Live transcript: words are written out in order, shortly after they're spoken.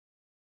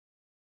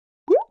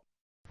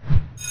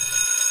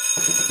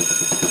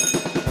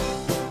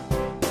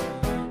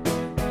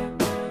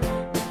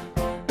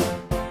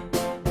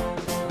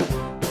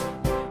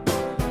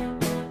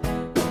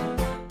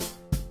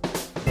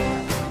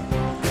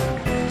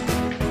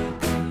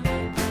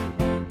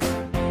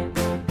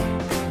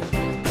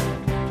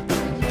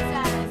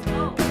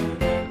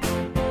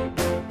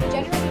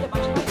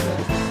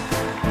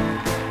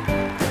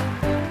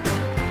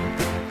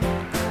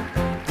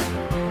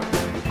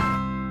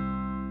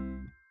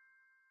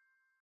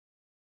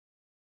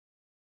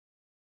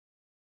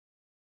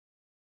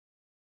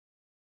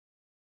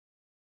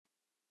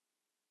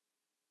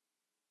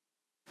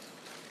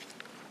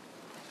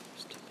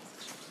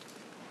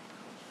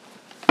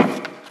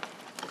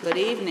Good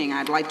evening.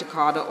 I'd like to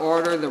call to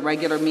order the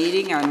regular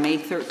meeting on May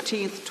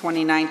 13th,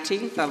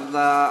 2019 of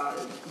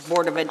the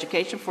Board of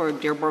Education for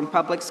Dearborn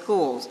Public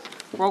Schools.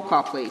 Roll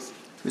call, please.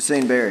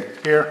 Hussein Berry.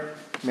 Here.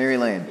 Mary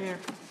Lane. Here.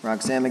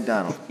 Roxanne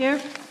McDonald.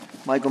 Here.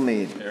 Michael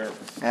Mead. Here.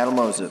 Adam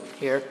Mosip.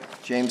 Here.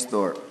 James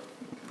Thorpe.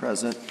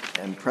 Present.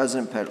 And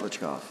President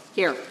Petlichkoff.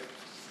 Here.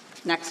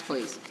 Next,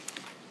 please.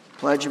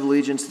 Pledge of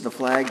Allegiance to the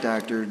flag.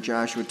 Dr.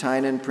 Joshua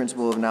Tynan,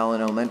 Principal of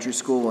Nowlin Elementary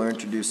School, will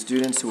introduce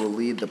students who will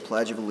lead the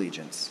Pledge of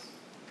Allegiance.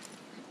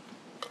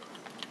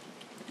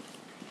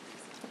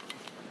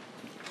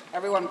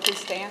 Everyone, please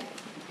stand.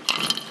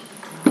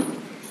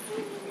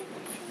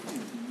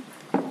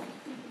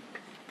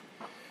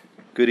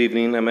 Good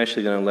evening. I'm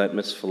actually going to let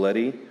Ms.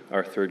 Folletti,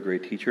 our third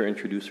grade teacher,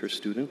 introduce her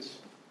students.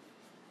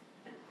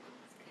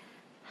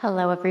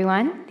 Hello,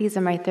 everyone. These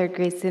are my third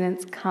grade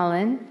students,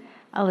 Colin,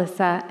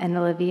 Alyssa, and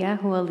Olivia,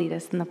 who will lead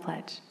us in the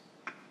pledge.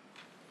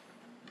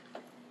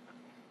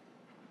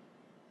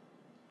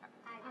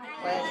 I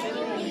pledge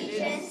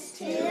allegiance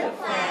to the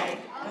flag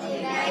of the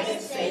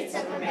United States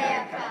of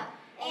America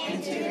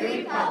and to the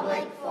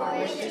republic for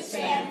which it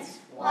stands,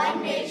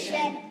 one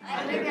nation,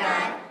 under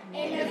God,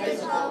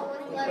 indivisible,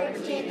 with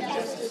liberty and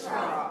justice for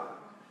all.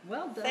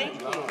 Well done.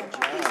 Thank you.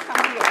 Please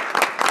come here.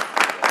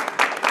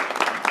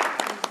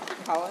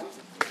 Colin,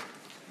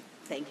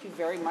 thank you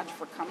very much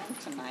for coming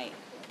tonight.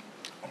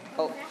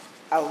 Oh,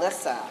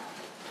 Alyssa,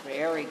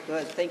 very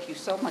good. Thank you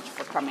so much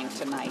for coming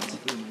tonight.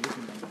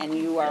 And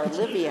you are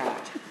Olivia.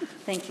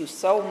 Thank you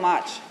so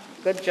much.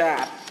 Good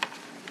job.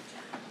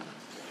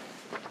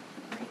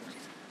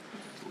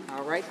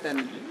 All right,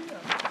 then.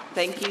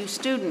 Thank you,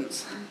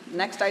 students.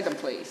 Next item,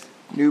 please.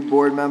 New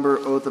board member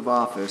oath of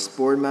office.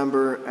 Board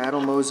member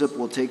Adam Mosip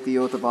will take the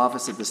oath of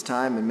office at this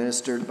time,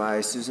 administered by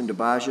Susan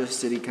DeBaja,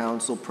 City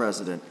Council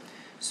President.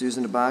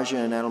 Susan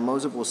DeBaja and Adam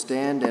Mosip will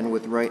stand, and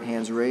with right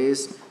hands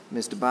raised,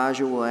 Ms.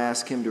 DeBaja will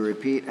ask him to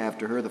repeat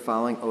after her the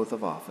following oath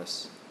of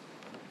office.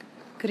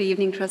 Good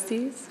evening,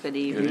 trustees. Good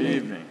evening. Good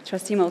evening.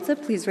 Trustee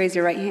Mosip, please raise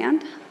your right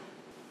hand,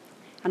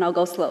 and I'll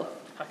go slow.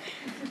 All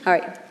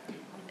right.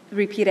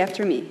 Repeat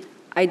after me.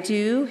 I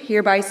do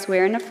hereby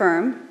swear and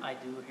affirm. I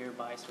do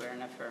hereby swear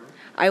and affirm.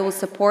 I will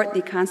support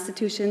the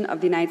Constitution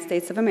of the United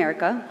States of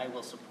America. I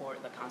will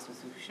support the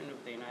Constitution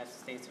of the United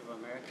States of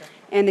America.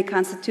 And the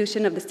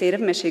Constitution of the State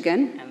of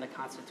Michigan. And the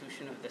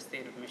Constitution of the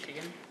State of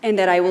Michigan. And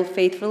that I will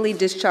faithfully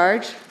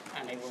discharge.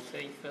 And I will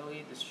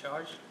faithfully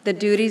discharge. The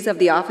duties of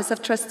the Office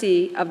of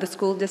Trustee of the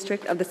School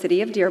District of the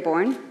City of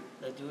Dearborn.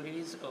 The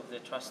duties of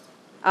the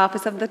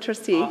Office of the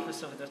Trustee.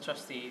 Office of the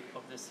Trustee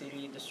of the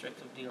City District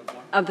of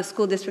Dearborn. Of the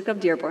School District of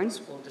Dearborn.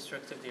 School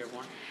District of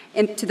Dearborn.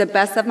 And to the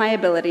best of my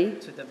ability.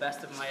 To the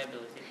best of my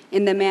ability.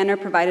 In the manner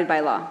provided by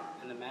law.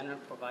 In the manner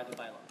provided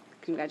by law.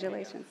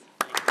 Congratulations.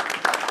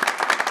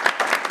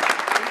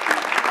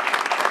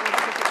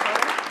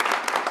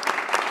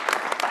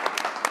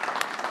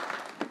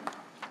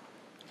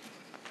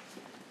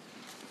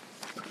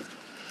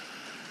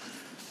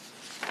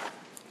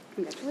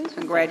 Congratulations.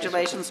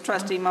 Congratulations,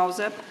 Trustee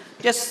Mosip.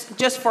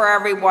 Just for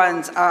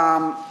everyone's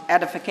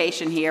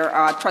edification here,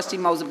 Trustee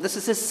Mosip, this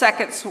is his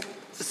second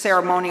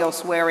ceremonial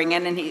swearing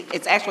in, and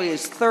it's actually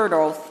his third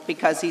oath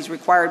because he's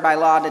required by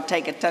law to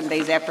take it 10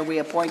 days after we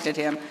appointed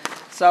him.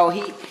 So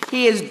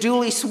he is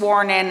duly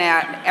sworn in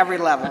at every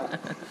level.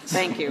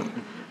 Thank you.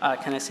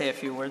 Can I say a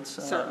few words?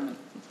 Certainly.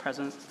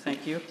 President,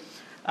 thank you.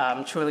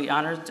 I'm truly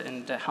honored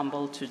and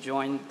humbled to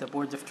join the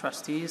Board of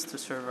Trustees to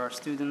serve our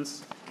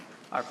students,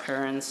 our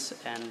parents,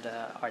 and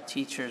our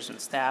teachers and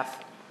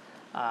staff.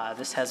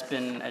 This has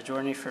been a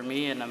journey for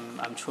me, and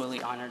I'm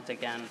truly honored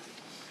again.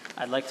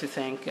 I'd like to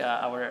thank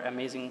our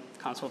amazing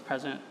Council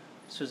President,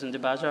 Susan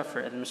DeBaja,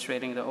 for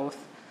administrating the oath.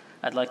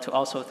 I'd like to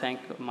also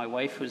thank my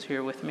wife, who's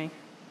here with me.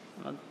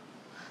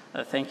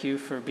 Thank you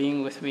for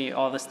being with me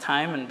all this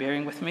time and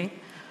bearing with me.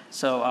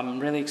 So I'm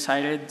really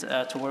excited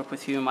to work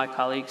with you, my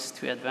colleagues,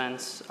 to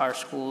advance our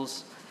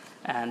schools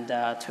and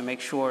to make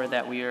sure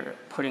that we are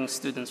putting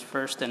students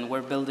first and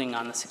we're building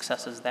on the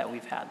successes that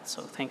we've had.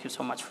 So thank you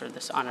so much for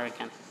this honor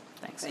again.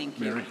 Thanks. Thank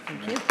you. Mary.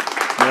 Thank you.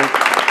 Mary.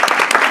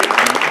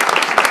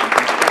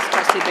 Yes,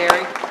 Trustee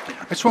Berry.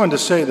 I just wanted to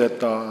say that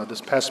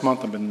this past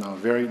month I've been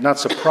very, not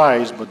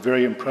surprised, but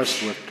very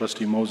impressed with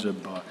Trustee Mosip.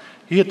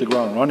 He hit the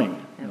ground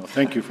running.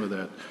 Thank you for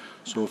that.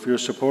 So if you're a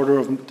supporter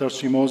of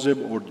Trustee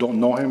Mosip or don't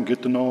know him,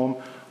 get to know him.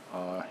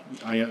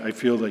 I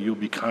feel that you'll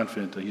be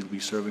confident that he'll be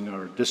serving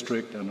our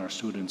district and our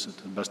students at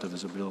the best of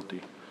his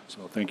ability.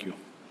 So thank you.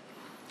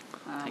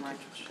 Thank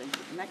you.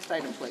 Next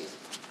item, please.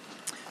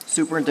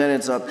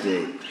 Superintendent's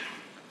update.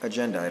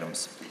 Agenda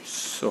items.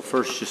 So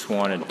first, just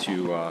wanted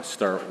to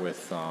start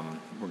with,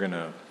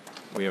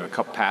 we have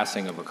a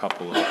passing of a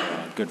couple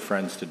of good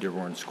friends to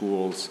Dearborn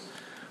schools.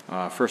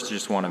 First, I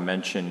just want to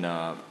mention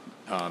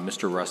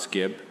Mr. Russ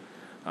Gibb.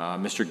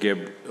 Mr.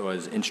 Gibb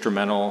was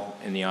instrumental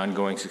in the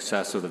ongoing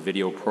success of the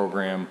video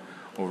program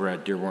over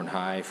at Dearborn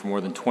High. For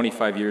more than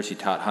 25 years, he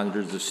taught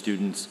hundreds of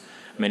students,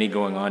 many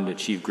going on to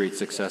achieve great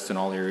success in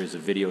all areas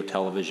of video,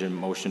 television,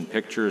 motion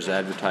pictures,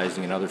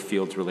 advertising, and other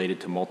fields related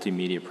to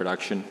multimedia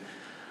production.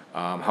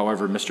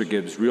 However, Mr.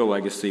 Gibb's real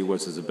legacy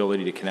was his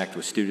ability to connect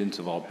with students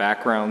of all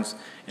backgrounds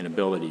and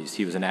abilities.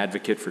 He was an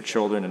advocate for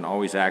children and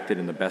always acted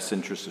in the best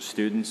interest of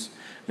students.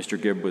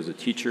 Mr. Gibb was a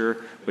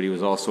teacher, but he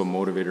was also a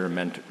motivator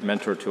and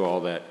mentor to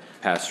all that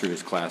passed through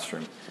his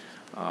classroom.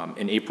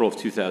 In April of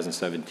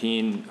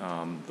 2017,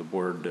 the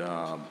board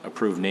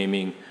approved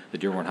naming the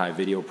Dearborn High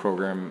video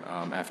program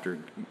after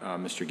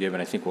Mr. Gibb,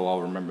 and I think we'll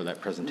all remember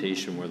that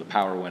presentation where the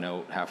power went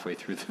out halfway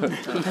through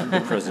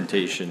the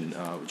presentation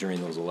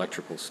during those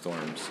electrical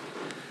storms.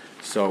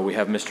 So we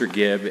have Mr.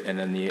 Gibb, and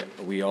then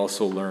we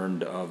also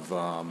learned of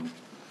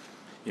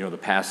the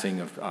passing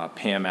of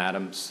Pam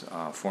Adams,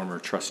 former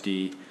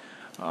trustee,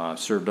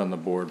 served on the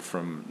board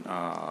from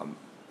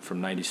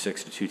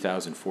 96 to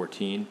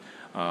 2014.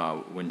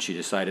 When she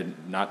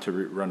decided not to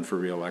run for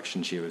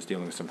re-election, she was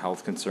dealing with some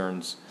health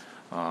concerns.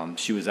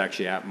 She was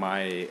actually at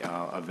my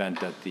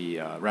event at the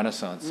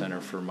Renaissance Center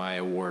for my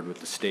award with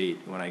the state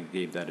when I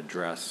gave that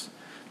address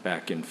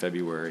back in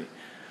February.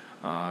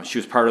 She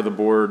was part of the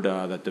board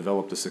that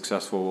developed a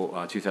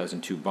successful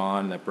 2002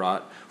 bond that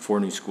brought 4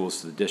 new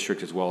schools to the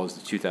district, as well as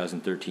the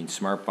 2013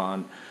 SMART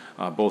bond.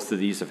 Both of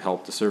these have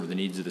helped to serve the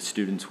needs of the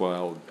students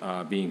while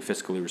being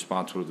fiscally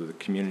responsible to the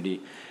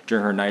community.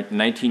 During her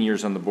 19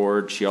 years on the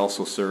board, she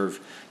also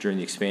served during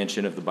the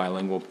expansion of the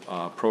bilingual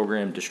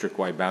program,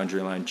 district-wide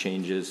boundary line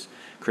changes,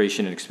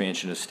 creation and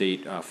expansion of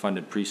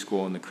state-funded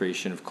preschool, and the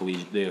creation of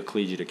the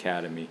Collegiate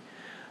Academy.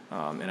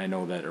 And I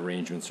know that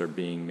arrangements are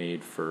being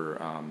made for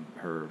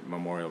her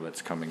memorial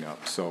that's coming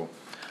up. So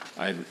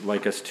I'd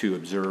like us to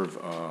observe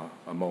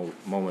a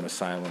moment of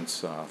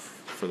silence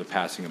for the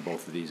passing of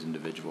both of these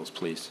individuals,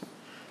 please.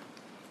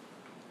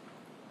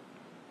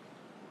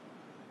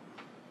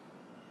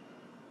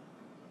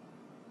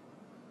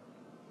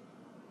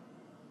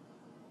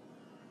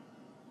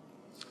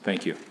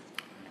 Thank you.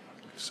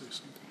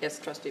 Yes,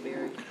 Trustee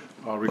Barry.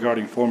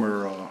 Regarding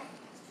former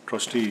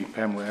trustee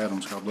Pamela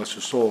Adams, God bless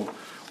her soul,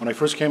 when I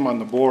first came on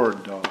the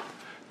board,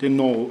 didn't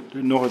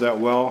know her that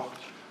well,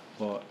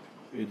 but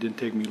it didn't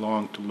take me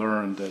long to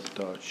learn that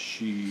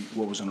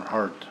what was in her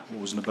heart,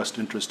 what was in the best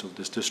interest of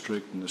this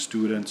district and the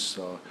students.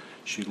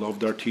 She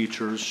loved our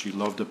teachers. She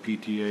loved the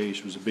PTA.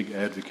 She was a big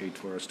advocate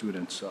for our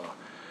students.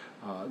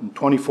 In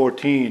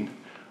 2014,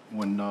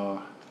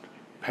 when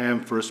Pam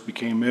first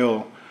became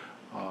ill,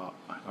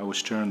 I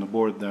was chairing the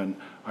board then,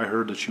 I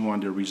heard that she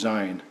wanted to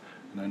resign.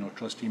 And I know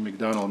Trustee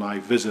McDonald and I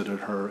visited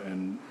her,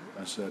 and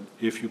I said,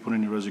 if you put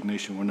in your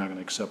resignation, we're not going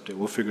to accept it.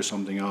 We'll figure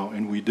something out.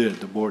 And we did.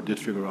 The board did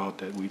figure out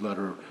that we let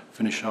her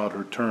finish out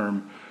her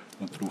term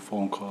through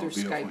phone calls.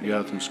 Through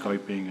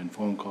Skyping and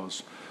phone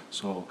calls.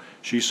 So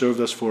she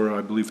served us for,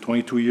 I believe,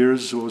 22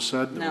 years, it was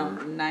said? No,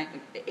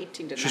 18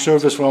 to 19. She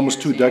served us for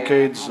almost 2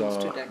 decades.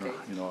 Almost 2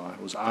 decades.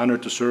 I was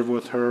honored to serve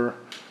with her.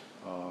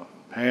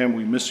 Pam,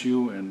 we miss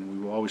you, and we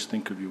will always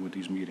think of you with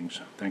these meetings.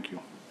 Thank you.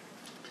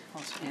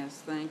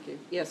 Yes, thank you.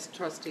 Yes,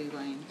 Trustee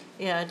Lane.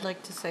 Yeah, I'd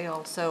like to say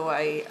also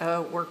I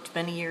worked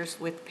many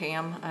years with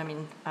Pam. I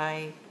mean,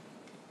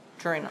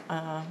 during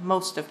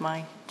most of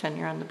my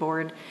tenure on the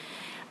board.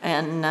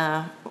 And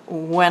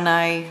when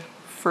I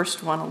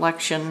first won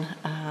election,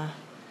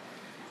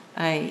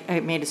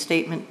 I made a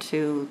statement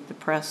to the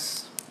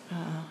press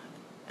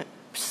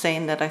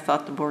saying that I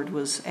thought the board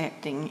was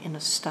acting in a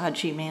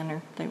stodgy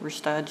manner. They were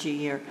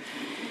stodgy,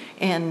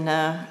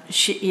 and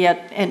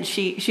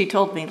she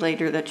told me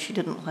later that she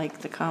didn't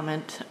like the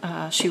comment.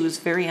 She was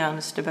very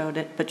honest about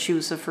it, but she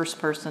was the first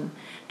person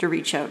to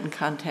reach out and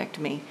contact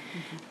me.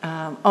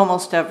 Mm-hmm.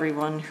 Almost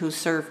everyone who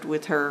served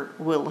with her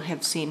will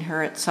have seen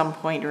her at some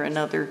point or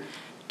another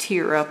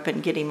tear up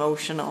and get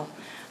emotional.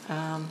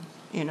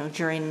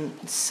 During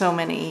so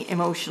many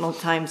emotional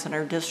times in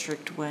our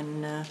district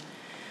when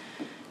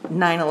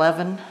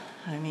 9/11,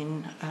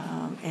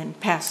 and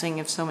passing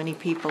of so many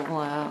people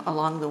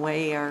along the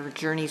way, our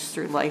journeys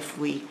through life,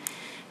 we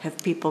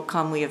have people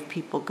come, we have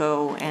people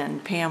go,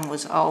 and Pam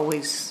was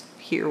always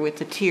here with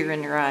a tear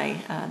in her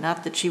eye.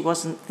 Not that she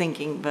wasn't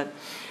thinking, but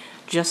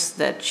just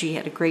that she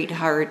had a great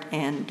heart,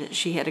 and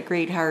she had a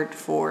great heart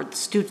for the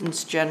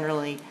students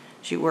generally.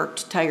 She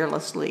worked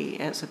tirelessly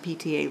as a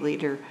PTA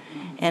leader,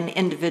 and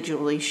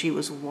individually she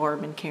was a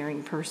warm and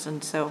caring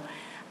person, so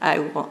I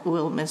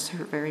will miss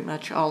her very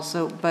much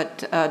also.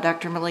 But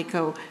Dr.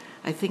 Maliko,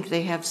 I think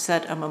they have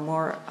set a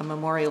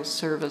memorial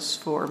service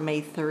for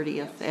May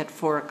 30th at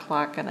 4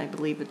 o'clock, and I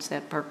believe it's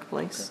at Park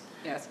Place.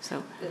 Yes.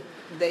 So,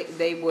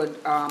 They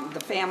would,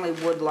 the family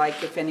would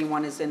like, if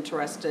anyone is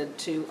interested,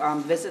 to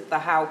visit the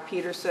Howe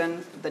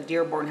Peterson, the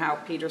Dearborn Howe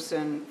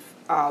Peterson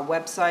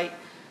website.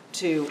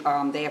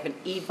 They have an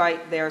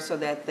e-bite there so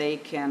that they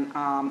can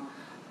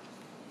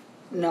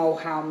know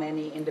how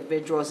many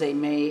individuals they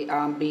may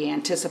be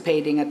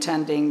anticipating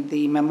attending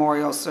the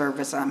memorial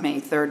service on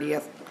May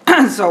 30th.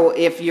 So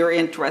if you're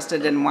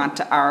interested and want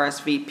to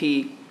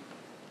RSVP,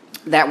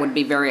 that would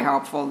be very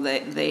helpful.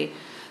 The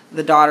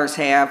daughters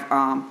have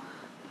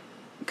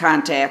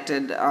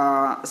contacted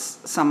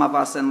some of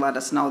us and let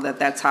us know that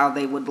that's how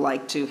they would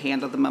like to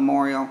handle the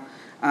memorial.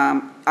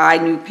 I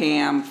knew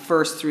Pam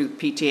first through the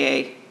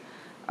PTA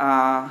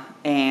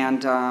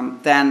and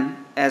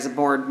then as a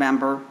board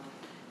member,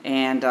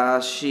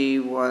 and she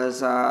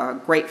was a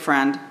great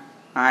friend.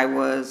 I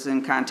was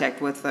in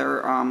contact with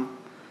her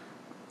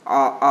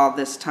all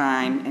this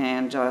time,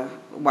 and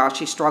while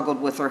she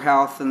struggled with her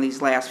health in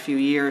these last few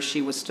years,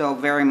 she was still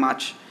very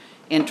much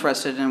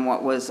interested in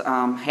what was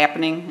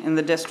happening in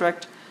the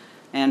district.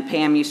 And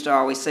Pam used to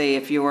always say,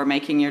 if you are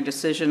making your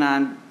decision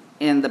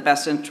in the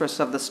best interest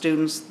of the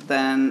students,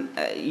 then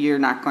you're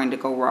not going to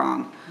go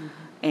wrong. Mm-hmm.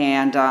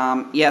 And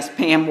yes,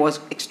 Pam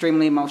was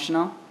extremely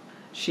emotional.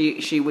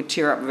 She would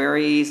tear up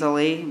very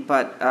easily,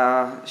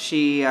 but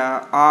she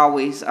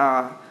always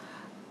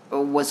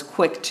was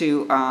quick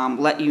to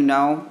let you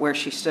know where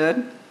she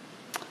stood.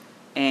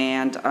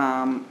 And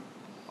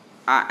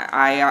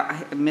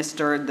I missed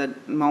her the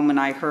moment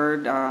I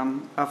heard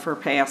of her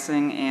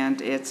passing,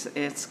 and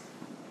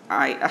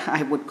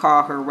I would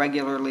call her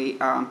regularly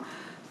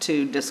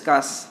to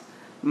discuss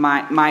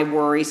my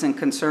worries and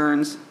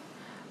concerns,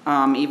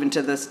 even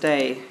to this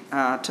day,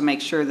 to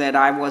make sure that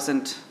I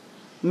wasn't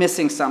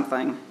missing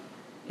something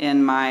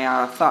in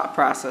my thought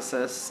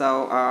processes.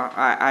 So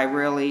I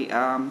really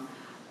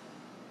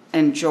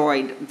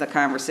enjoyed the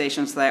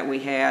conversations that we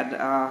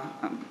had.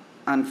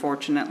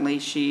 Unfortunately,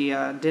 she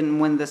didn't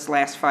win this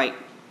last fight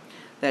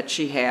that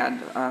she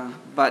had,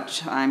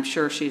 but I'm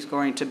sure she's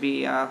going to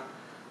be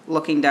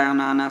looking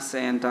down on us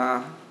and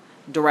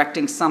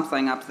directing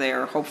something up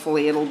there.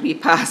 Hopefully it'll be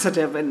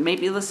positive and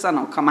maybe the sun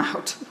will come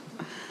out.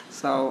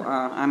 So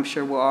I'm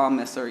sure we'll all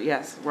miss her.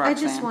 Yes, Roxanne. I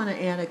just want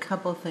to add a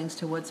couple of things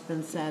to what's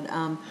been said.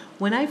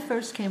 When I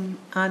first came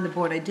on the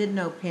board, I did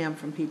know Pam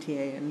from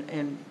PTA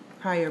and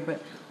prior,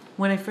 but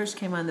when I first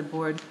came on the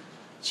board,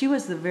 she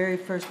was the very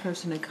first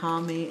person to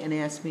call me and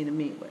ask me to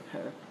meet with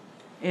her.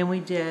 And we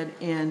did,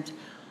 and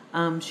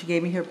she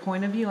gave me her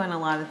point of view on a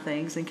lot of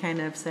things and kind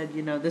of said,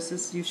 you know,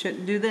 you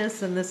shouldn't do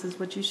this, and this is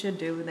what you should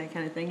do, and that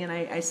kind of thing. And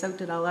I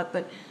soaked it all up.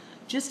 But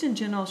just in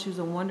general, she was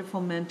a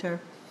wonderful mentor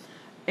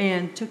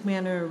and took me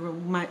under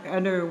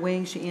her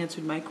wing. She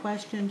answered my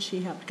questions.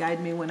 She helped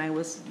guide me when I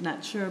was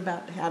not sure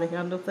about how to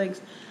handle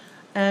things.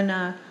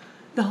 And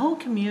the whole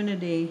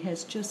community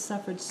has just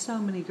suffered so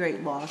many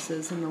great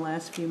losses in the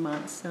last few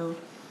months. So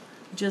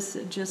just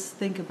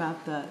think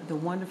about the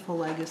wonderful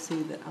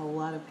legacy that a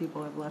lot of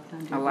people have left on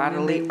Dearborn. A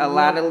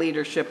lot of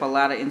leadership, a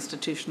lot of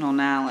institutional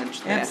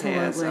knowledge that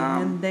absolutely,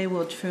 and they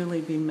will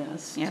truly be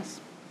missed. Yes,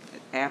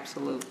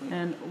 absolutely.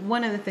 And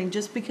one other thing,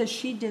 just because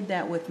she did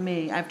that with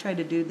me, I've tried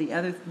to do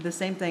the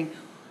same thing,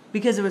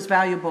 because it was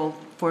valuable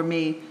for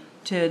me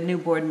to new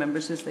board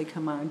members as they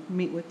come on,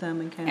 meet with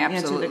them and kind of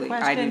answer their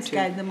questions,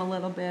 guide them a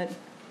little bit,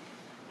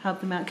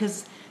 help them out,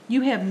 because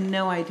you have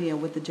no idea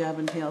what the job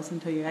entails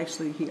until you're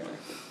actually here.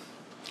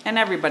 And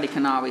everybody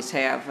can always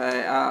have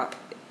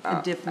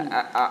a different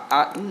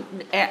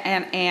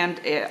and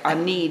a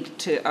need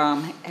to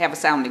have a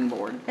sounding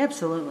board.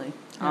 Absolutely.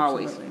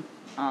 Always.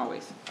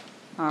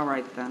 All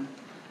right then.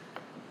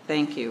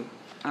 Thank you.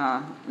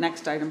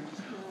 Next item.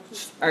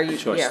 Are you?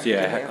 Choice,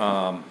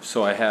 yeah.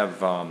 So I have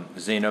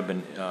Zainab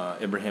and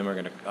Ibrahim are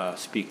going to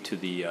speak to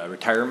the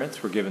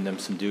retirements. We're giving them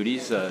some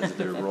duties as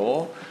their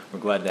role. We're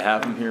glad to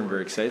have them here and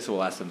very excited, so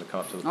we'll ask them to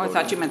come up to the podium. I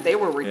thought you meant they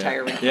were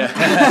retiring. Yeah.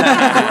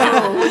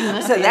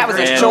 So that was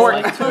a short.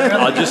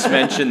 I'll just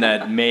mention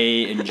that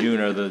May and June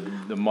are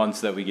the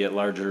months that we get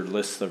larger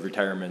lists of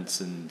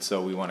retirements, and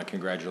so we want to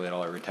congratulate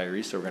all our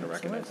retirees, so we're going to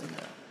recognize them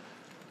now.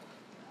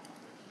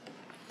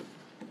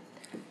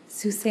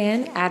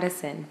 Suzanne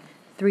Addison,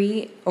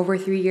 over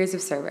 3 years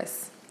of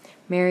service.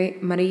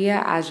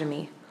 Maria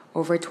Ajami,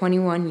 over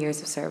 21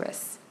 years of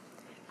service.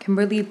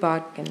 Kimberly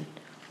Bodkin,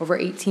 over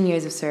 18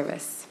 years of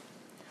service.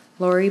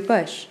 Lori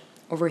Bush,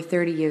 over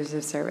 30 years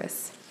of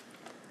service.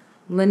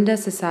 Linda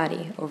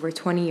Sasadi, over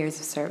 20 years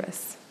of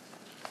service.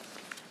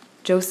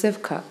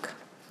 Joseph Cook,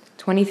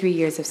 23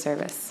 years of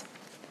service.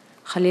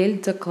 Khalil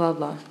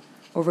Duklala,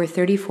 over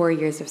 34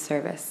 years of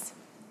service.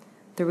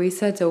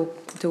 Theresa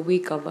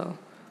Dowikalo,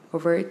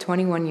 over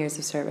 21 years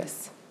of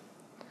service.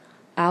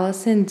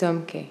 Alison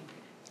Dumke,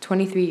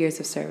 23 years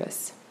of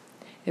service.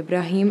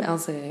 Ibrahim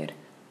El-Zagir,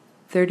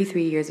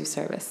 33 years of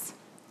service.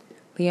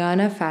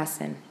 Liana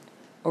Fasten,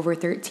 over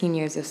 13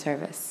 years of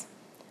service.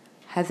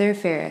 Heather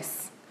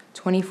Ferris,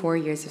 24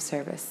 years of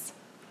service.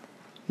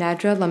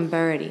 Nadra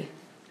Lombardi,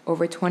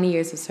 over 20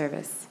 years of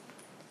service.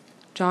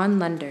 John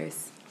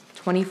Lenders,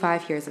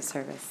 25 years of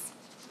service.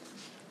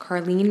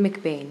 Carlene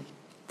McBain,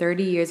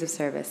 30 years of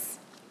service.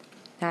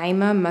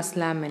 Naima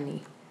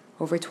Maslamani,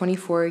 over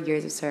 24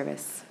 years of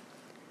service.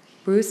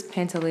 Bruce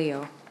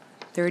Pantaleo,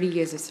 30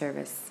 years of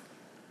service.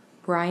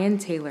 Brian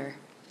Taylor,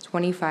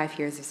 25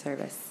 years of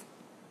service.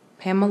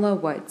 Pamela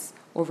Woods,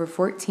 over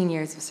 14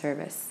 years of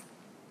service.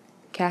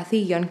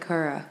 Kathy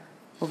Yunkara,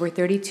 over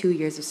 32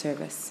 years of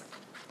service.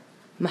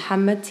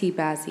 Muhammad T.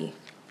 Bazi,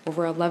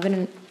 over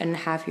 11 and a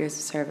half years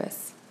of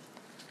service.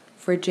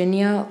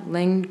 Virginia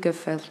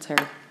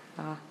Lingefelter,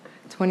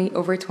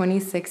 over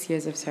 26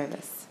 years of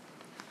service.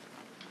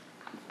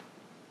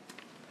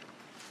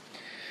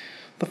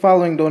 The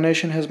following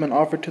donation has been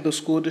offered to the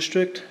school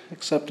district.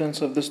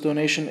 Acceptance of this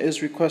donation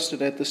is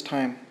requested at this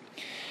time.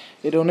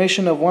 A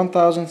donation of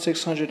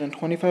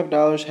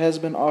 $1,625 has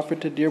been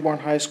offered to Dearborn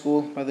High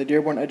School by the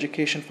Dearborn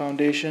Education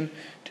Foundation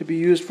to be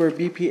used for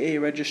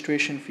BPA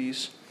registration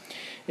fees.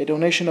 A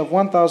donation of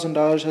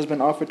 $1,000 has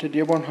been offered to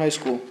Dearborn High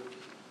School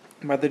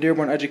by the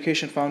Dearborn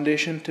Education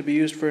Foundation to be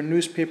used for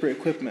newspaper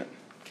equipment.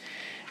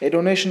 A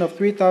donation of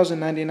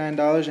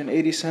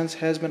 $3,099.80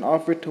 has been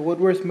offered to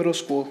Woodworth Middle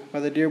School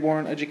by the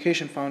Dearborn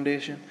Education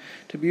Foundation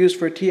to be used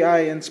for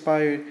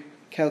TI-inspired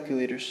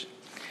calculators.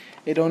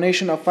 A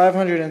donation of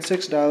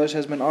 $506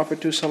 has been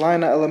offered to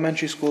Salina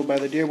Elementary School by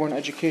the Dearborn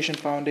Education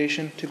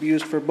Foundation to be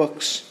used for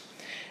books.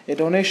 A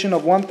donation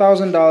of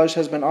 $1,000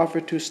 has been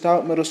offered to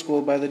Stout Middle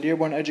School by the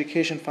Dearborn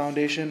Education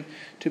Foundation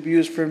to be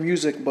used for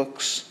music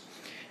books.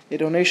 A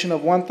donation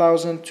of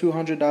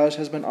 $1,200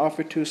 has been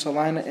offered to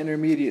Salina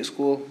Intermediate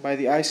School by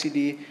the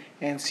ICD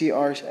and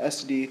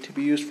CRSD to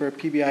be used for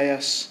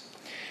PBIS.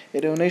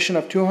 A donation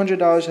of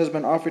 $200 has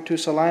been offered to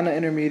Salina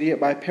Intermediate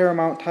by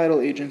Paramount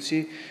Title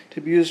Agency to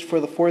be used for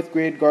the 4th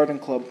grade garden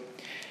club.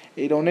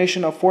 A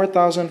donation of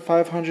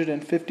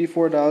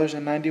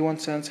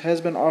 $4,554.91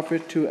 has been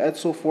offered to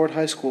Edsel Ford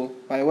High School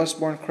by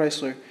Westbourne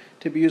Chrysler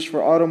to be used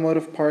for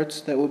automotive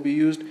parts that will be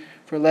used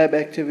for lab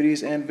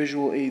activities and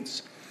visual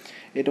aids.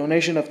 A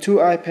donation of 2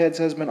 iPads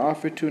has been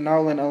offered to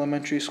Nowlin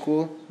Elementary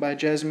School by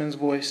Jasmine's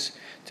Voice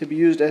to be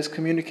used as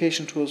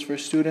communication tools for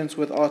students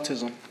with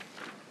autism.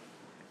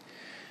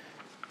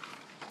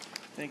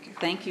 Thank you.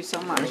 Thank you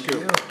so much. Thank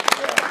you.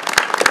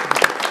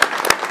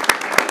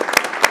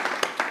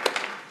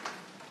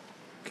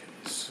 Okay,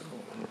 so,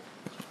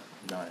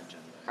 non-agenda.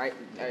 Are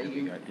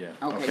you, Yeah.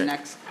 okay,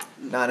 next.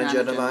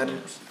 Non-agenda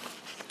items?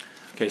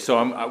 Okay,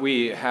 so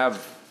we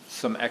have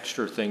some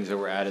extra things that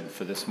were added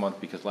for this month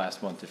because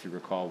last month, if you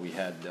recall, we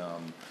had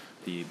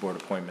the board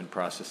appointment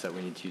process that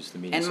we need to use the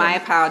meeting. And So- my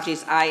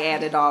apologies, I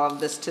added all of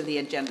this to the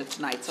agenda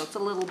tonight, so it's a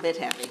little bit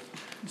heavy.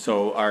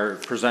 So our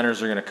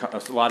presenters are going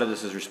to, a lot of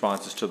this is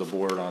responses to the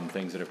board on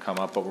things that have come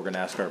up, but we're going to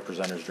ask our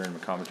presenters during the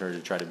commentary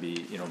to try to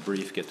be,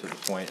 brief, get to the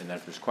point, and then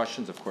if there's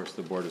questions, of course,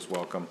 the board is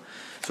welcome.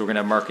 So we're going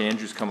to have Mark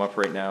Andrews come up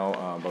right now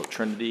about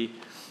Trinity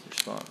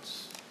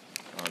response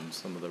on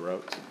some of the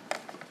routes.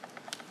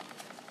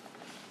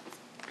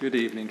 Good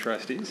evening,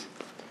 trustees.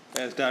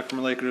 As Dr.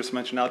 Maleka just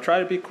mentioned, I'll try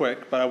to be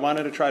quick, but I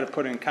wanted to try to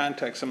put in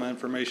context some of the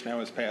information that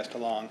was passed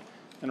along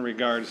in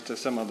regards to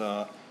some of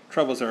the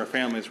troubles that our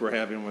families were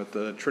having with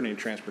the Trinity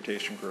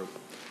Transportation Group.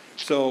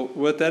 So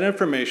with that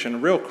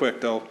information, real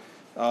quick though,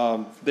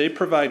 they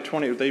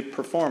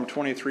perform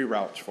 23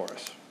 routes for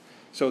us.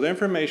 So the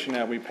information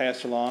that we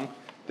passed along,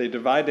 they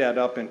divide that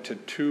up into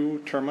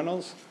 2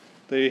 terminals.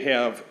 They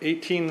have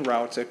 18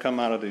 routes that come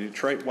out of the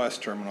Detroit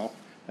West Terminal,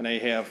 and they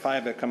have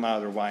 5 that come out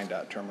of their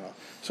Wyandotte Terminal.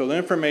 So the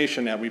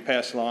information that we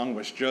passed along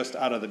was just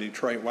out of the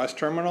Detroit West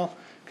Terminal,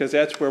 because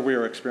that's where we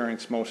were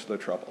experiencing most of the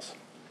troubles.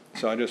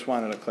 So I just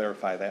wanted to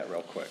clarify that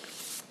real quick.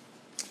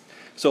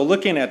 So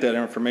looking at that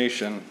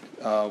information,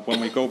 when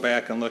we go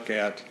back and look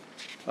at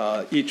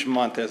each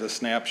month as a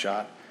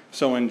snapshot,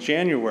 so in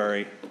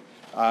January,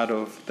 out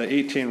of the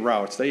 18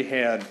 routes, we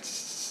had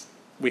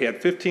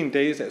 15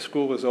 days that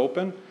school was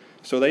open,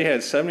 so they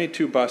had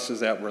 72 buses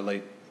that were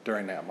late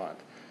during that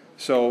month.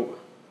 So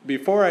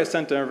before I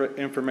sent the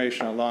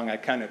information along, I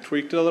kind of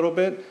tweaked it a little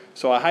bit.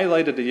 So I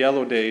highlighted the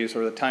yellow days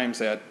or the times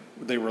that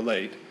they were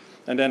late,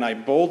 and then I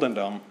boldened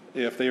them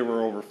if they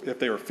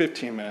were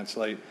 15 minutes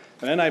late,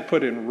 and then I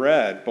put in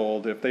red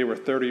bold if they were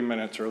 30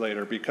 minutes or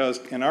later, because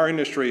in our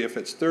industry, if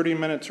it's 30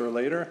 minutes or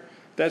later,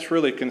 that's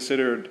really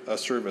considered a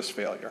service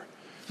failure.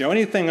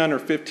 Anything under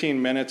 15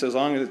 minutes, as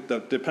long as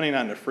depending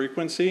on the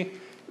frequency,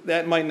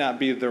 that might not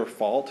be their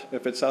fault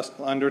if it's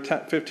under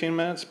 15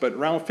 minutes, but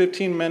around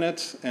 15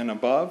 minutes and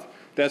above,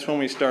 that's when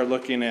we start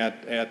looking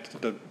at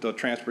the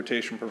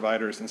transportation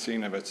providers and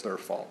seeing if it's their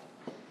fault.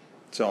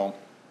 So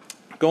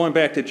going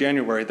back to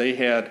January, they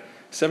had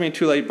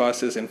 72 late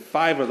buses, and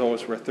 5 of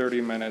those were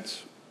 30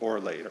 minutes or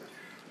later.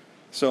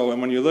 So, and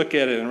when you look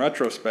at it in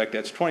retrospect,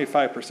 that's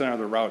 25% of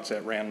the routes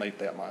that ran late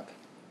that month.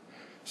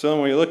 So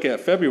when we look at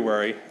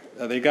February,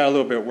 they got a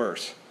little bit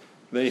worse.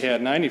 They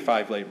had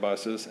 95 late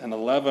buses, and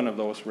 11 of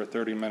those were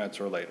 30 minutes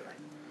or later.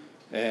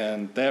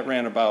 And that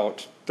ran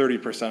about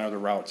 30% of the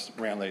routes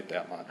ran late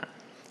that month.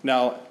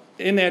 Now,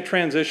 in that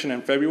transition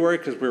in February,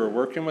 because we were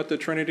working with the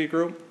Trinity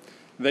group,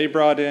 they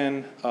brought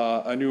in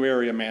a new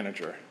area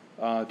manager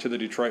to the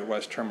Detroit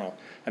West Terminal.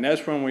 And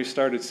that's when we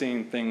started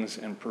seeing things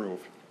improve.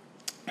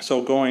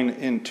 So going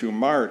into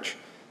March,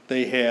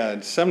 they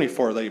had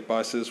 74 late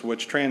buses,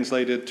 which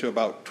translated to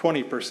about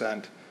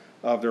 20%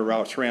 of their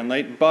routes ran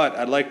late. But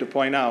I'd like to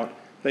point out,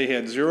 they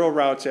had 0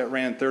 routes that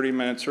ran 30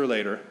 minutes or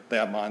later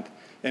that month.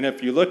 And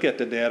if you look at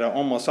the data,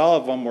 almost all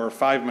of them were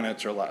 5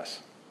 minutes or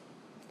less.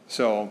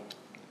 So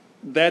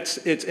that's,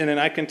 and then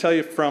I can tell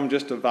you from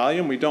just the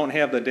volume, we don't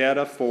have the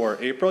data for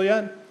April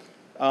yet,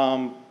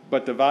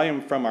 but the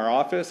volume from our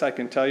office, I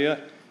can tell you,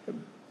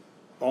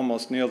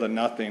 almost near to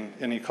nothing,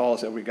 any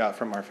calls that we got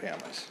from our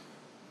families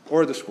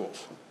or the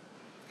schools.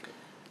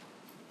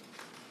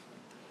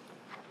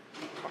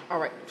 All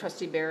right,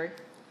 Trustee Barry?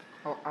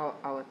 I'll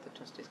let the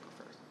trustees go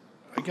first.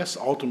 I guess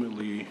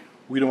ultimately,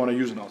 we don't want to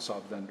use an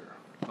outside vendor.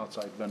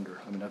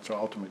 I mean, that's our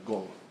ultimate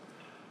goal.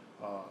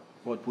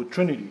 But with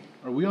Trinity,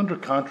 are we under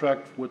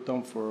contract with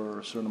them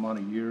for a certain amount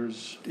of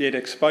years? It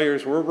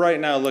expires, we're right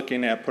now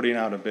looking at putting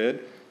out a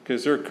bid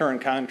because their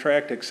current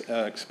contract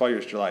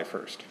expires July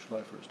 1st.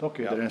 July 1st.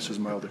 Okay, Yep. that answers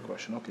my other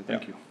question. Okay,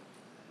 thank you.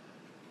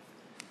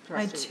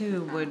 I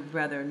too would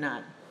rather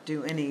not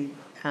do any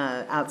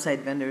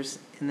outside vendors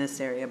in this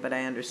area, but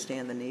I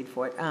understand the need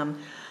for it.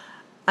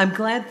 I'm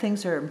glad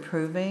things are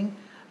improving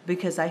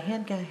because I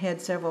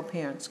had several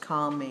parents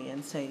call me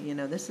and say, you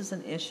know, this is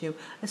an issue,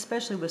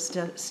 especially with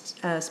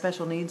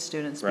special needs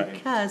students, Right.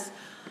 because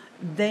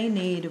they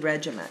need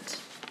regiment.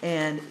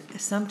 And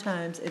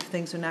sometimes if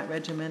things are not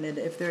regimented,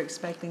 if they're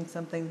expecting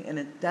something and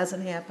it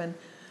doesn't happen,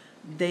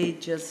 they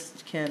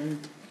just can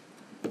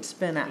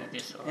spin out.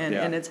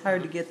 And it's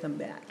hard to get them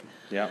back.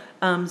 Yeah.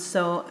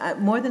 So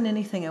more than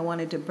anything, I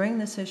wanted to bring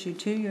this issue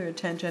to your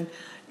attention,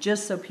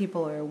 just so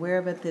people are aware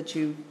of it, that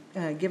you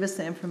give us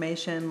the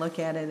information, look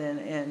at it,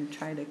 and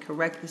try to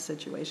correct the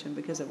situation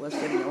because it was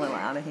getting a little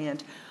out of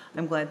hand.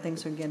 I'm glad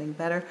things are getting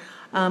better.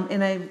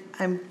 And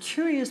I'm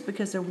curious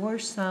because there were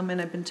some, and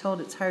I've been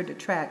told it's hard to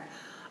track,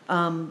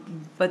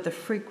 but the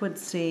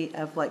frequency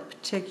of like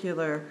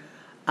particular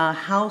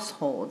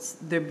households,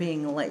 they're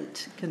being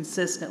late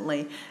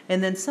consistently.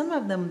 And then some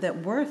of them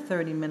that were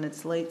 30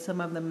 minutes late, some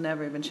of them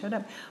never even showed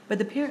up. But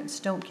the parents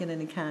don't get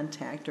any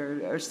contact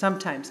or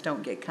sometimes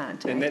don't get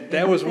contact. And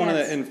that was one of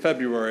the, in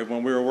February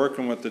when we were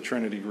working with the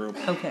Trinity group.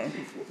 Okay.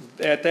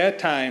 At that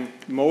time,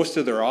 most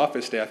of their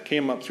office staff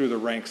came up through the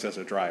ranks as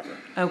a driver.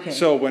 Okay.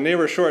 So when they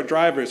were short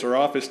drivers, their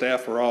office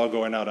staff were all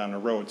going out on the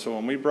road. So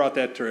when we brought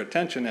that to their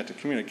attention that the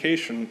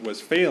communication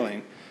was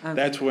failing,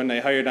 that's when they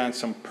hired on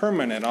some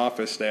permanent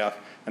office staff,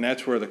 and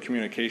that's where the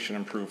communication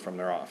improved from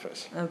their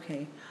office.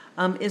 Okay.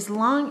 As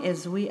long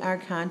as we are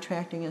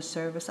contracting a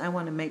service, I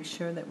want to make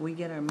sure that we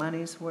get our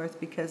money's worth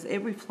because it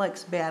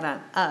reflects bad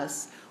on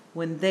us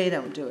when they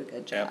don't do a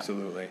good job.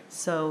 Absolutely.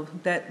 So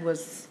that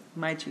was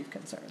my chief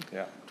concern.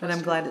 Yeah. But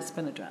I'm glad it's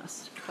been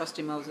addressed.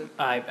 Trustee Moser?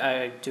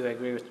 I do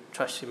agree with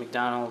Trustee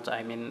McDonald.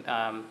 I mean,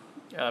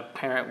 a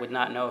parent would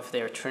not know if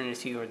they're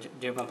Trinity or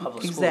Dearborn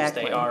Public Schools.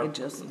 Exactly. They are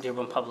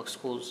Dearborn Public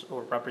Schools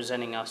or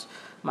representing us.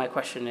 My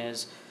question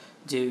is,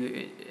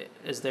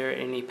 is there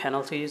any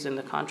penalties in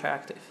the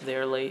contract if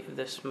they're late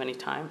this many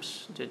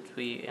times? Did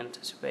we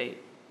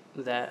anticipate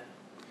that?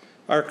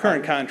 Our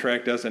current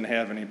contract doesn't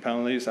have any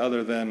penalties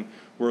other than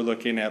we're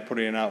looking at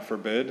putting it out for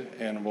bid,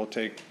 and we'll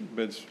take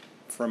bids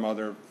from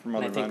other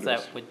vendors. I think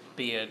that would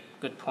be a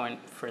good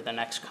point for the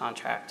next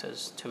contract,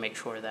 is to make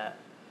sure that,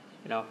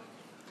 you know,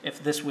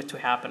 if this were to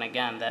happen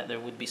again, that there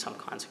would be some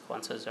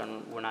consequences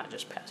and we're not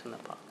just passing the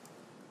buck.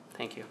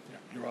 Thank you. Yeah,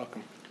 you're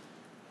welcome.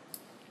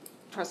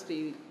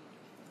 Trustee?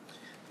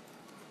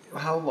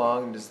 How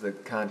long does the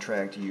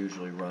contract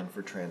usually run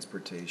for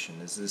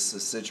transportation? Is this a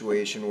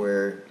situation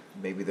where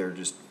maybe they're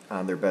just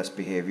on their best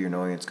behavior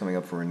knowing it's coming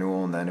up for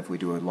renewal, and then if we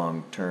do it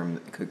long term,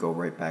 it could go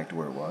right back to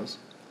where it was?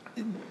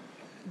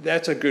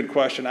 That's a good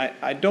question.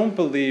 I don't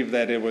believe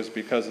that it was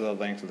because of the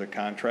length of the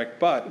contract,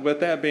 but with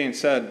that being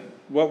said,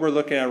 what we're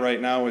looking at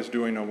right now is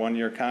doing a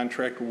 1-year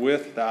contract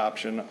with the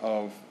option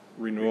of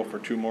renewal for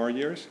 2 more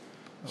years.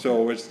 Okay.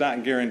 So it's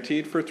not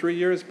guaranteed for 3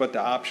 years, but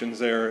the option's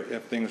there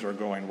if things are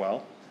going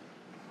well.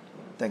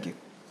 Thank you.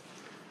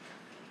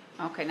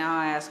 Okay, now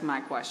I ask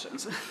my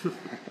questions.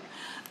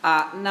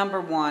 Number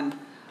one,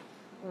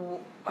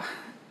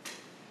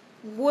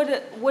 would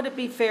it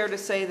be fair to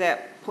say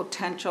that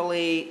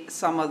potentially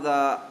some of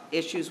the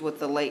issues with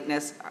the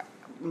lateness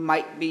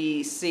might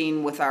be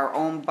seen with our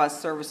own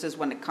bus services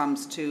when it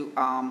comes to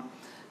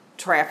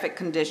traffic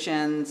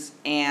conditions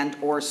and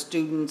or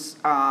students,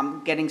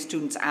 getting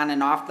students on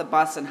and off the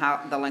bus and how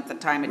the length of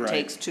time it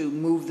takes to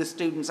move the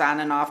students on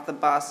and off the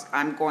bus?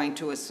 I'm going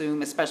to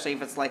assume, especially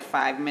if it's like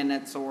 5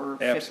 minutes or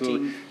 15.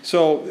 Absolutely.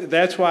 So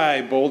that's why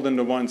I boldened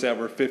the ones that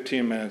were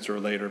 15 minutes or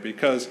later,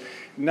 because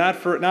not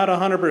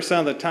 100%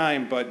 of the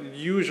time, but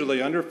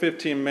usually under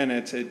 15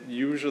 minutes, it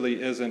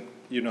usually isn't,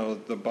 you know,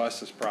 the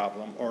bus's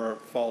problem or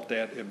fault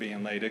at it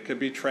being late. It could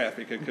be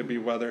traffic, it could be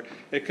weather,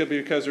 it could be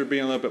because they're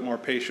being a little bit more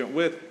patient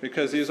with,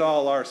 because these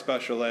all are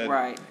special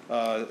ed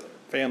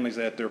families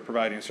that they're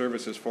providing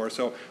services for.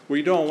 So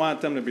we don't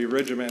want them to be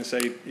rigid and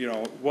say,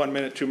 1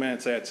 minute, 2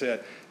 minutes, that's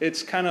it.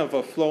 It's kind of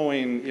a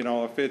flowing,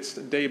 if it's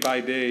day by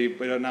day,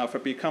 but now if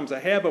it becomes a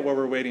habit where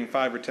we're waiting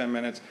 5 or 10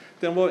 minutes,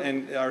 then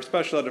and our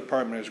special ed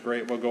department is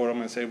great, we'll go to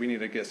them and say, we need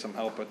to get some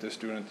help with this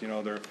student,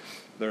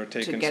 they're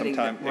taking some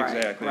time,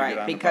 exactly, to get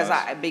on the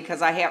bus.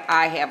 Because I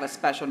have a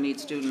special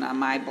needs student on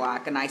my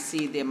block, and I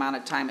see the amount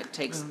of time it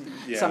takes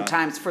Yeah.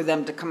 sometimes for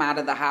them to come out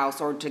of the house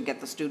or to get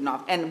the student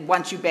off. And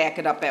once you back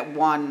it up at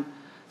one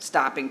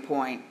stopping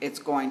point, it's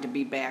going to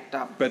be backed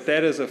up. But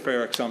that is a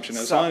fair assumption.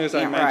 As long as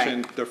I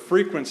mentioned the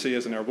frequency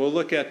isn't there. We'll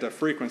look at the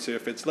frequency.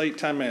 If it's late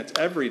 10 minutes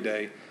every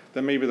day,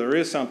 then maybe there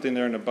is something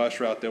there in the bus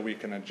route that we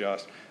can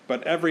adjust.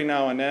 But every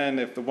now and then,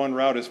 if the one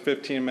route is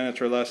 15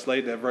 minutes or less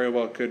late, that very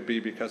well could be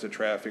because of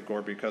traffic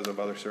or because of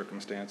other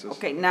circumstances.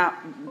 Okay, now,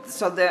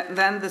 so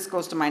then this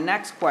goes to my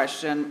next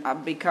question,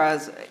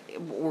 because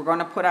we're going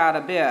to put out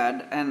a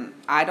bid, and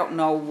I don't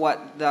know what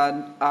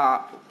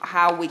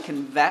how we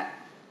can vet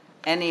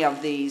any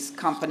of these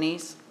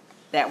companies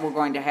that we're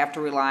going to have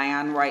to rely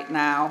on right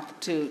now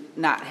to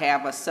not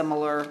have a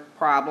similar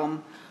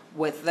problem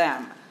with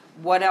them.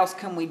 What else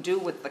can we do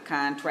with the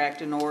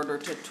contract in order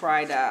to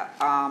try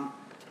to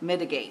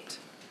mitigate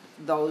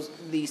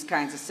these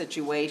kinds of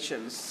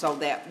situations so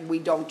that we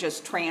don't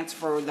just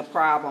transfer the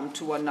problem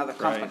to another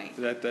company?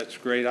 Right. That's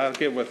great. I'll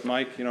get with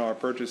Mike, our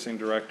purchasing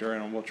director,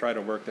 and we'll try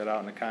to work that out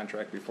in the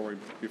contract before we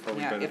bid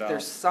it out. If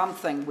there's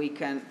something we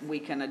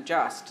can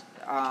adjust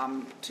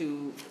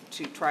to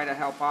try to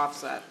help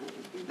offset,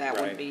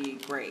 that would be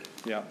great.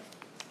 Yeah.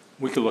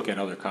 We could look at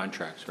other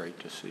contracts, right,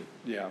 to see,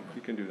 Yeah,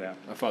 you can do that.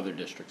 of other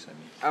districts,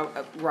 I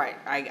mean. Right.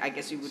 I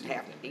guess you'd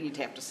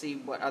have to see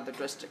what other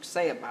districts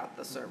say about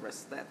the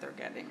service that they're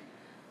getting.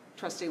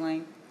 Trustee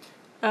Lane?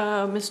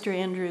 Mr.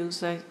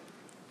 Andrews,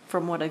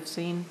 from what I've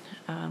seen,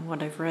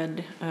 what I've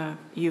read,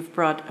 you've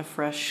brought a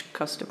fresh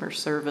customer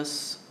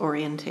service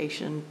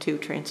orientation to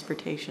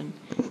transportation,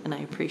 and I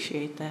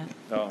appreciate that.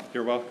 Oh,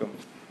 you're welcome.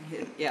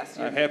 Yes.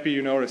 I'm happy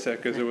you noticed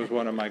that because it was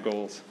one of my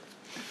goals.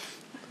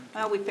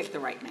 Well, we picked the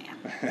right man.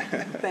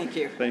 Thank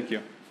you. Thank you.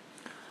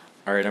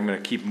 All right, I'm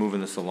going to keep moving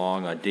this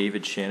along.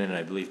 David Shannon and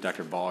I believe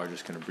Dr. Ball are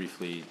just going to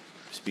briefly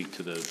speak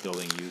to the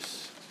building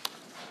use,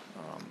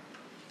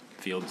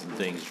 fields and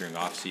things during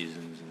off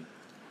seasons. And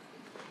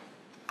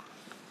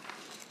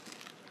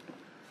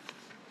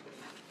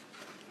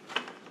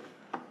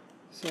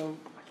so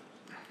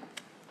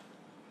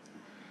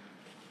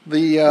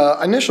the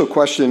initial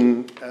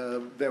question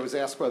that was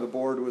asked by the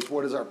board was,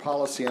 what is our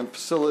policy on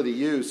facility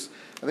use?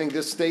 I think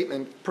this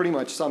statement pretty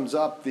much sums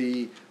up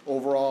the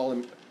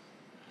overall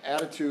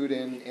attitude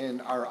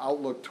and our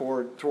outlook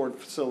toward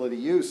facility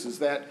use, is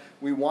that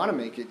we want to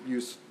make it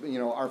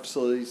our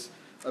facilities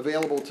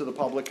available to the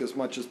public as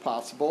much as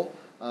possible.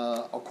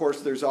 Of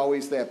course, there's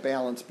always that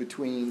balance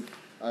between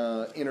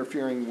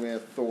interfering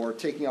with or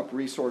taking up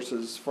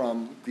resources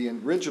from the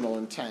original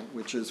intent,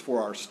 which is for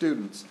our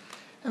students.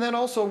 And then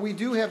also, we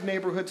do have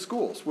neighborhood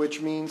schools,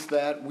 which means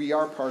that we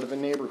are part of a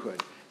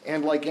neighborhood.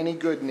 And like any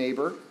good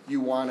neighbor, you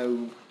want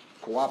to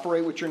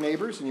cooperate with your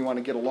neighbors and you want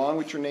to get along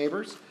with your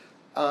neighbors.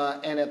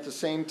 And at the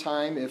same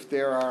time, if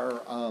there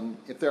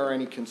are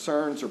any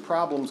concerns or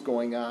problems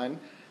going on,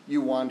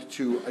 you want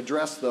to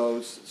address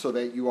those so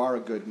that you are a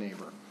good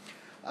neighbor.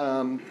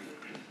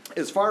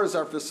 As far as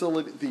our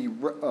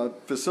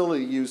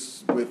facility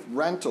use with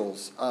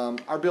rentals,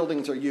 our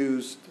buildings are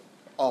used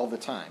all the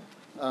time.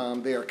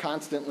 They are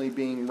constantly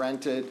being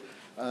rented.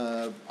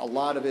 A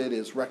lot of it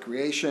is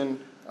recreation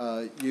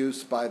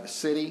use by the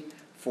city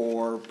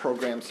for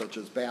programs such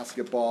as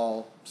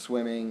basketball,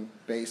 swimming,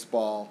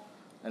 baseball,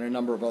 and a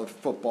number of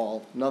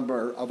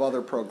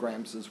other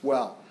programs as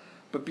well.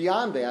 But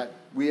beyond that,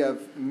 we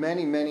have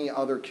many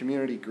other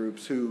community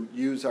groups who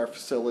use our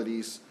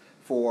facilities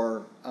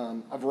for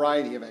a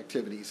variety of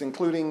activities,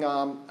 including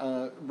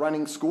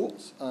running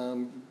schools.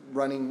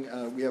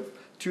 We have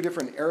 2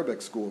 different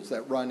Arabic schools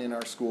that run in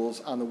our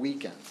schools on the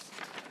weekends.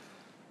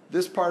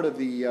 This part of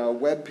the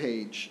web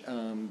page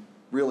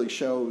really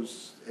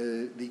shows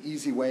the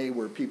easy way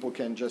where people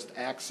can just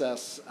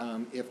access,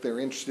 if they're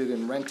interested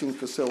in renting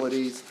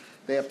facilities,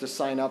 they have to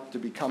sign up to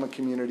become a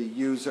community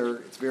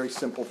user. It's a very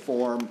simple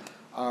form.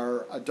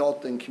 Our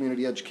adult and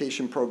community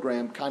education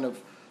program kind of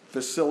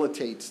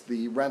facilitates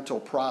the rental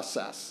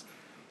process.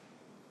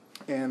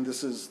 And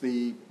this is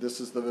the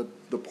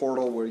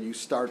portal where you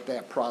start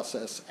that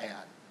process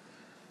at.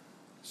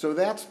 So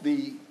that's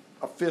the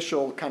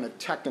official kind of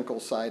technical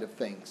side of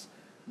things.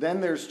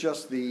 Then there's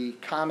just the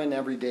common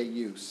everyday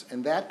use,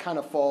 and that kind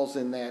of falls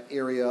in that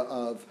area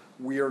of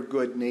we're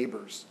good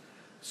neighbors.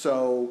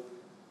 So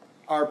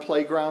our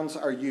playgrounds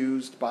are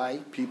used by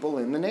people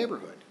in the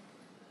neighborhood.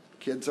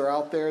 Kids are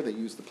out there, they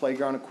use the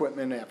playground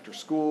equipment after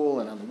school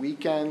and on the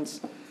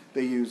weekends.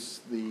 They use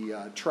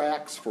the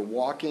tracks for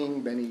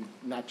walking. Many,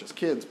 not just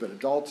kids, but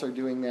adults are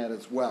doing that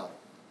as well.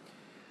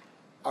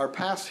 Our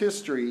past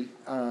history,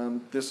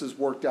 this has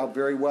worked out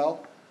very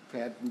well.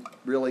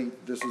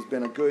 This has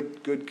been a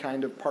good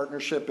kind of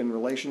partnership and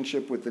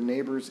relationship with the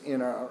neighbors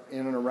in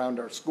and around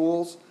our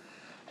schools.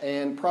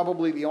 And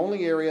probably the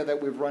only area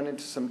that we've run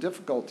into some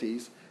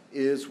difficulties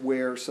is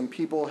where some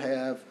people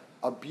have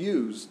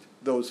abused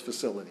those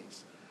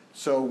facilities.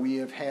 So we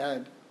have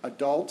had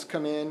adults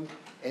come in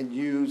and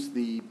use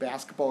the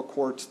basketball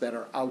courts that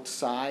are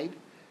outside,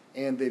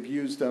 and they've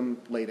used them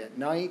late at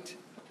night.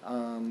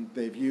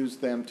 They've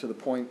used them to the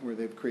point where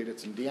they've created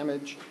some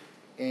damage,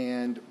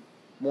 and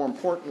more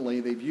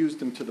importantly, they've used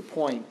them to the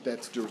point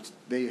that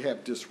they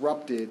have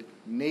disrupted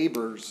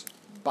neighbors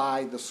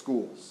by the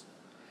schools.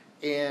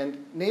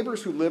 And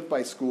neighbors who live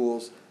by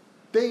schools,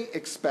 they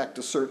expect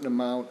a certain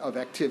amount of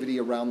activity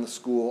around the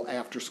school,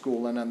 after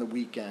school, and on the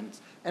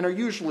weekends, and are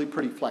usually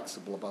pretty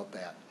flexible about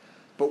that.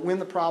 But when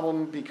the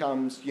problem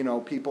becomes,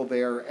 people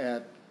there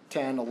at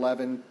 10,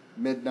 11,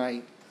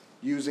 midnight,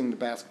 using the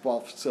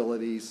basketball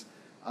facilities,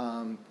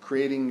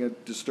 creating a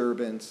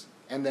disturbance,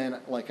 and then,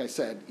 like I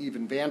said,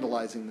 even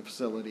vandalizing the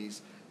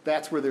facilities,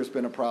 that's where there's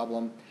been a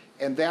problem.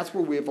 And that's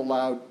where we've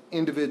allowed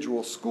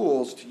individual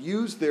schools to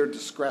use their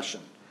discretion.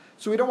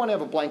 So we don't want to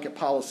have a blanket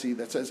policy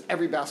that says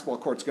every basketball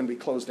court is going to be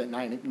closed at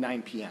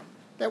 9 p.m.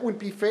 That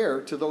wouldn't be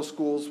fair to those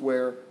schools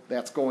where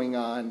that's going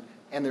on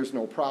and there's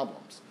no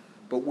problems.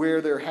 But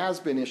where there has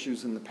been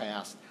issues in the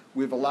past,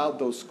 we've allowed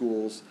those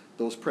schools,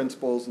 those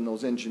principals, and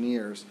those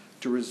engineers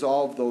to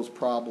resolve those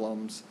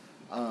problems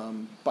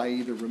by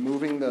either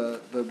removing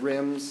the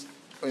rims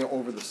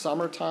over the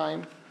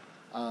summertime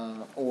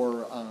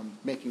or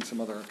making some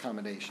other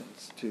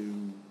accommodations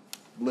to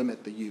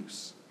limit the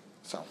use.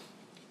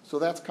 So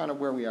that's kind of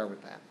where we are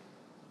with that.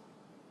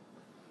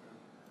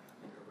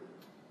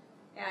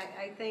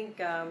 I think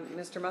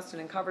Mr.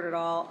 Mustonen covered it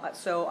all.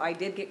 So I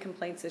did get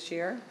complaints this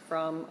year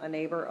from a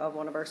neighbor of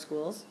one of our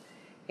schools,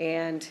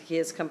 and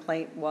his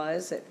complaint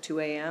was at 2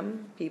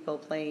 a.m., people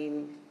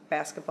playing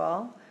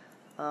basketball,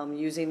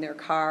 using their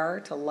car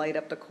to light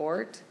up the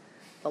court,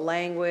 the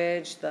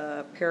language,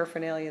 the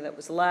paraphernalia that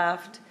was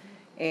left,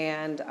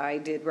 and I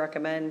did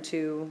recommend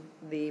to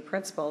the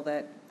principal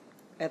that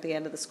at the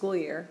end of the school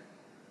year,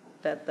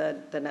 that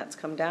the nets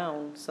come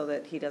down so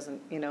that he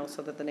doesn't,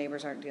 so that the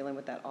neighbors aren't dealing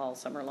with that all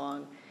summer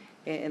long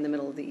in the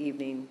middle of the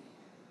evening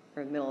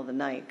or the middle of the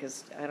night,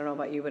 because I don't know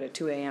about you, but at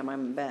 2 a.m. I'm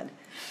in bed.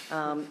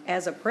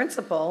 As a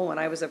principal, when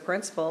I was a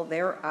principal,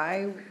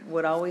 I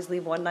would always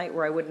leave one night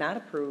where I would not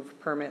approve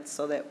permits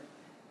so that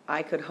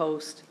I could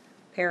host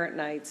parent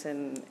nights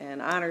and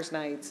honors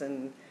nights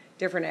and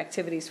different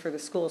activities for the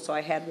school. So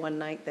I had one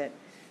night that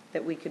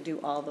we could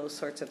do all those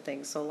sorts of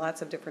things. So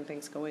lots of different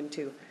things go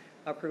into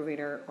approving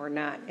or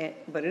not.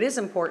 But it is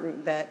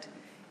important that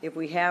if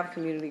we have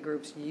community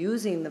groups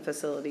using the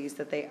facilities,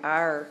 that they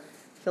are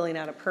filling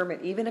out a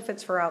permit, even if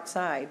it's for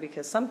outside,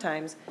 because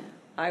sometimes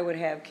I would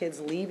have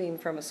kids leaving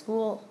from a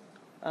school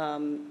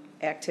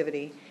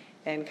activity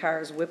and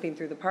cars whipping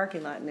through the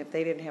parking lot, and if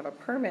they didn't have a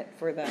permit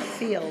for that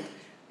field,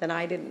 then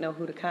I didn't know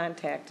who to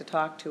contact to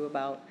talk to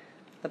about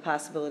the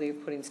possibility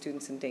of putting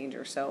students in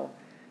danger. So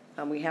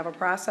we have a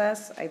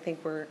process. I think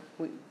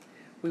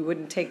we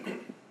wouldn't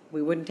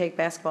take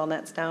basketball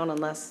nets down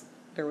unless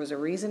there was a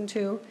reason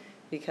to,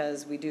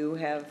 because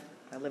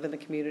I live in the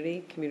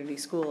community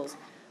schools,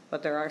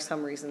 but there are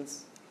some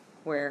reasons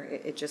where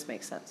it just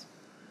makes sense.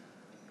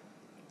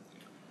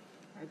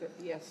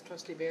 Yes,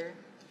 Trustee Barry?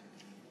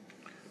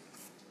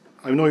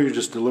 I know you're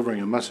just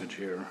delivering a message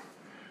here,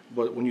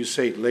 but when you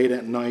say late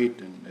at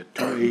night and at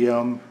 2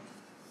 a.m.,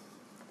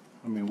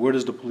 I mean, when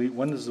does the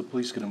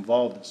police get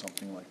involved in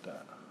something like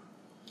that?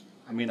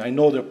 I mean, I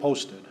know they're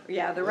posted.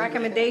 Yeah, the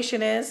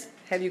recommendation is,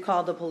 have you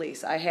called the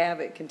police? I have,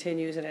 it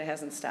continues, and it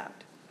hasn't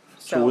stopped.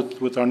 So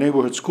with our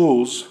neighborhood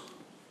schools,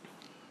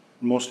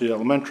 mostly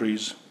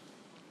elementaries,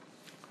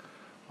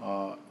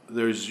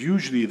 there's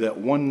usually that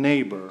one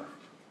neighbor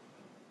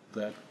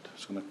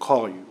that's going to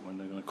call you, and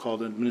they're going to call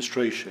the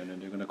administration,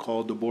 and they're going to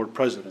call the board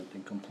president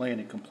and complain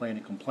and complain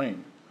and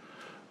complain.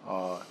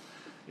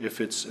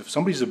 If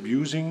somebody's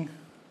abusing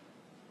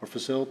our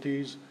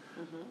facilities,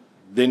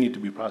 they need to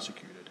be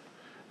prosecuted.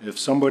 If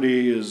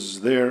somebody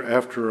is there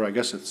after, I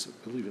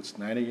believe it's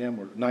 9 a.m.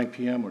 or 9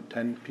 p.m. or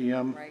 10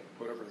 p.m. Right.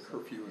 Whatever the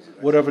curfew is.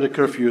 Whatever the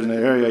curfew is in the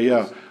area,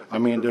 yeah. I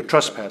mean, they're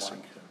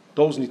trespassing.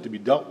 Those need to be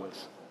dealt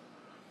with.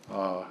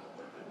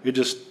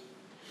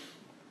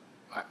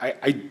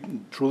 I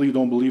truly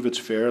don't believe it's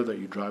fair that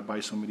you drive by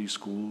some of these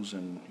schools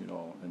and,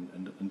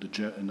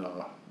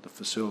 the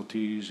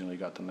facilities, you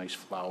got the nice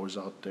flowers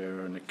out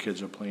there and the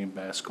kids are playing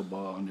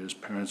basketball and there's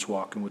parents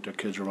walking with their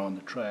kids around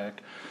the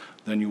track.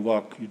 Then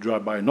you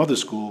drive by another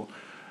school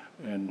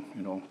and,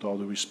 with all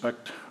due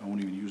respect, I won't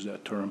even use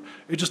that term,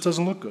 it just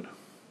doesn't look good.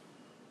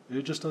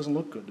 It just doesn't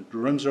look good. The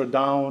rims are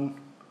down,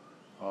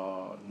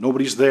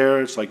 nobody's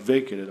there, it's like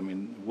vacated. I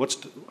mean,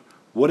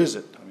 what is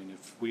it? I mean,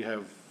 if we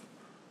have,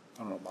 I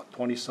don't know, about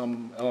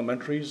 20-some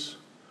elementaries,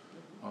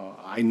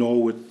 I know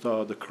with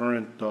the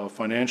current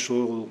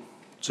financial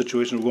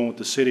situation we're going with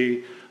the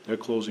city, they're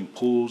closing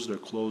pools, they're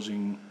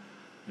closing,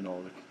 the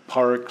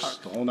parks,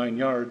 the whole 9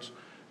 yards.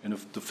 And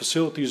if the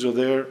facilities are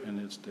there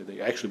and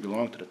they actually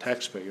belong to the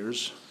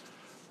taxpayers,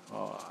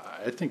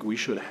 I think we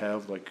should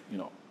have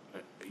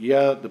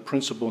the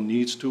principal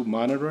needs to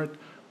monitor it,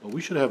 but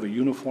we should have a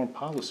uniform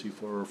policy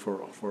for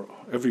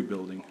every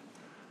building.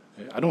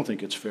 I don't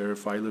think it's fair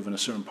if I live in a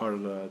certain part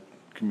of the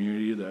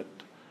community that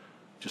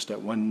just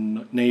that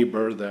one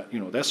neighbor that,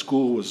 that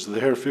school was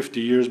there 50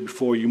 years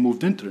before you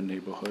moved into the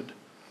neighborhood.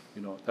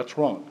 That's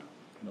wrong.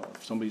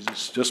 If somebody's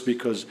just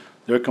because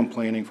they're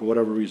complaining for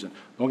whatever reason.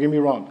 Don't get me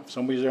wrong. If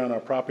somebody's there on our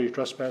property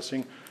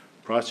trespassing,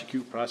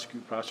 prosecute.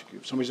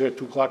 If somebody's there at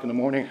 2 o'clock in the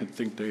morning,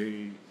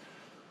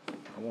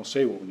 I won't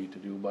say what we need to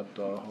do, but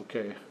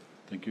okay,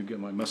 I think you get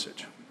my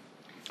message.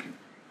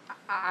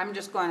 I'm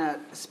just going to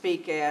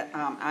speak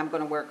I'm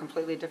going to wear a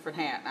completely different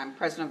hat. I'm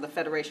president of the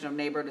Federation of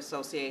Neighborhood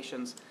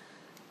Associations,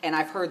 and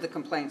I've heard the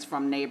complaints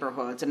from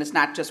neighborhoods, and it's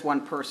not just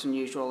one person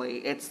usually.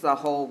 It's the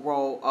whole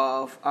row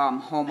of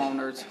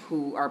homeowners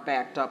who are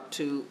backed up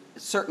to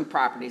certain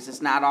properties.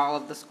 It's not all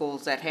of the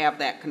schools that have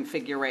that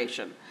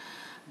configuration.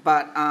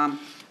 But,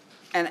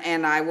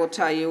 and I will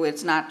tell you,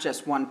 it's not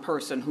just one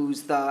person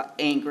who's the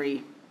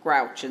angry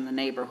grouch in the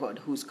neighborhood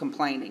who's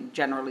complaining,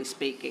 generally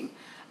speaking.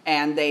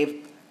 And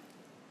they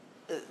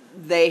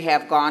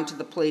have gone to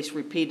the police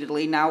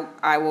repeatedly. Now,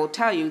 I will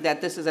tell you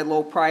that this is a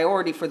low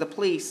priority for the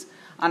police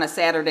on a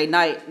Saturday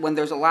night when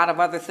there's a lot of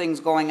other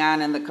things going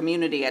on in the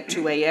community at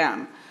 2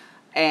 a.m.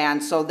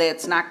 And so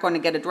that's not going to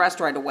get addressed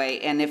right away.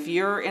 And if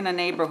you're in a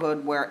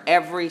neighborhood where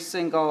every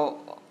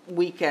single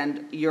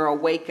weekend you're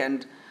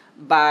awakened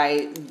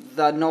by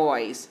the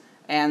noise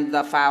and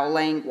the foul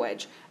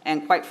language,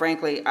 and quite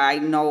frankly, I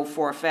know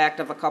for a fact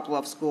of a couple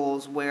of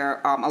schools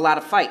where a lot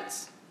of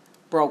fights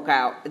broke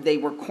out. They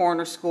were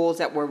corner schools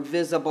that were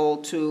visible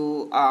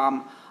to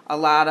a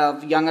lot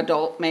of young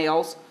adult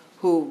males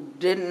who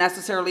didn't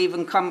necessarily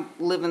even come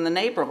live in the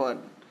neighborhood.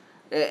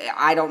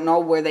 I don't know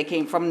where they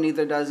came from,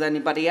 neither does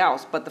anybody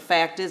else. But the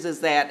fact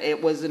is that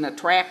it was an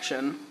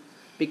attraction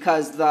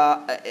because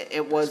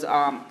it was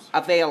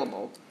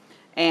available.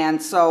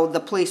 And so the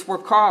police were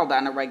called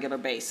on a regular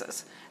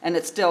basis, and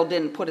it still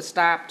didn't put a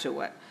stop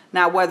to it.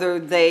 Now, whether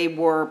they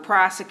were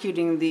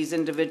prosecuting these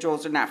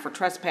individuals or not for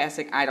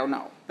trespassing, I don't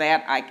know.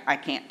 That I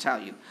can't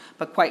tell you.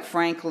 But quite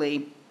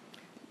frankly,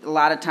 a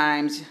lot of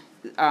times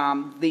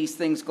these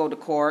things go to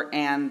court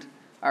and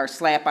are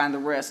slap on the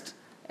wrist,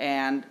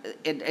 and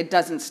it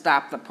doesn't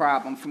stop the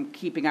problem from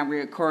keeping on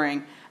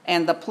reoccurring.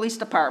 And the police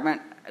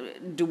department,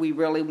 do we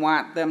really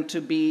want them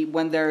to be,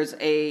 when there's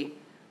a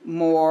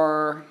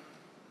more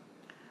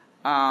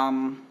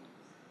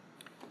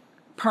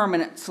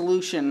permanent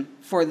solution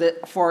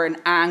for an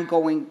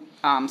ongoing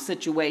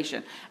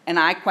situation? And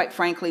I, quite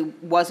frankly,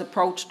 was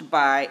approached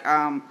by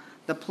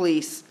the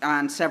police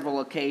on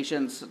several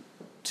occasions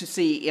to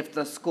see if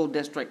the school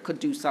district could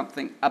do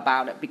something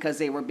about it because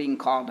they were being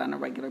called on a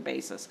regular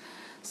basis.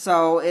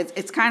 So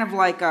it's kind of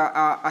like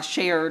a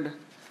shared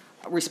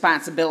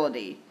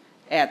responsibility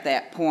at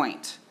that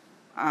point.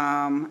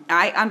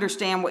 I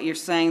understand what you're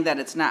saying, that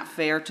it's not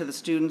fair to the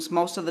students.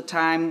 Most of the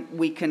time,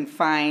 we can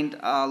find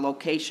a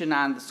location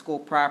on the school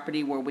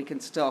property where we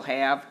can still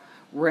have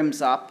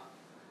rims up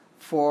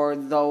for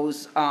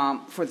those,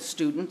 for the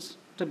students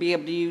to be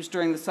able to use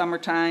during the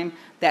summertime.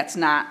 That's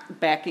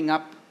not backing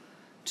up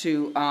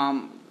to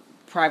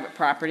private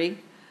property.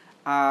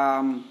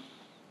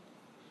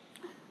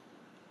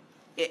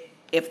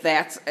 If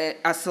that's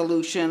a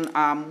solution,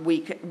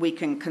 we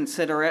can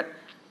consider it.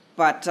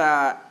 But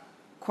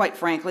quite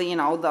frankly,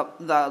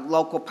 the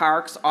local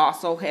parks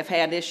also have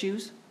had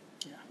issues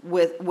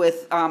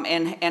with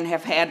and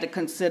have had to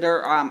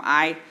consider.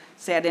 I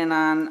sat in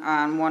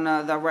on one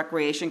of the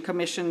Recreation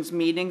Commission's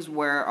meetings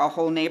where a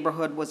whole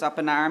neighborhood was up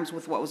in arms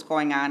with what was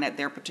going on at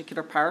their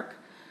particular park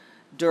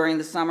during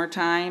the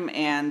summertime,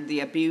 and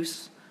the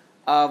abuse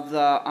of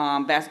the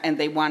and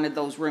they wanted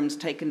those rims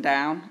taken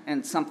down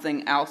and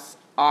something else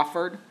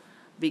offered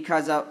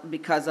because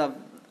of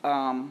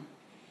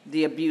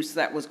the abuse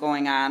that was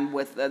going on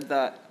with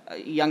the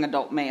young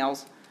adult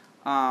males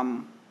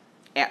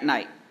at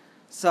night.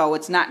 So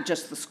it's not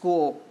just the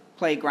school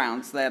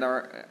playgrounds that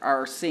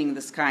are seeing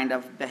this kind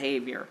of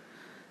behavior.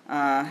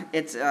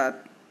 It's a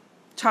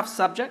tough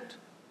subject,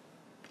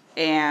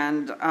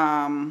 and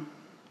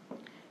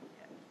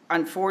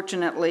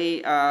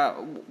unfortunately,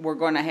 we're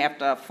going to have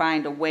to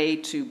find a way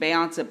to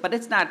balance it. But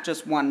it's not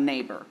just one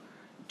neighbor,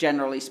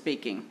 generally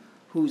speaking,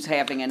 who's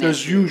having an issue.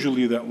 There's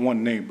usually that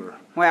one neighbor.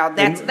 Well,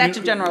 that's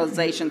a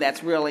generalization.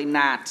 That's really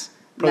not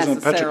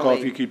President necessarily.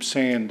 Petrikov, you keep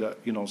saying that,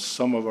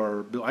 some of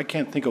our, I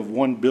can't think of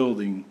one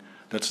building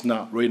that's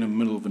not right in the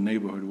middle of a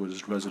neighborhood with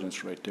its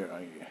residents right there.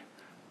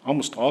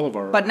 Almost all of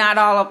our. But not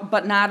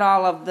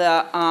all of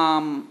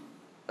the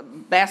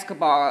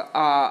basketball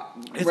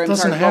It rims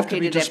doesn't are have to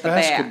be located just at the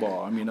back.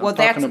 basketball. I mean, I'm well,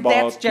 talking about,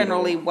 that's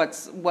generally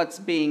what's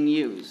being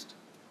used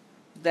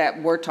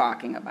that we're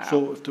talking about.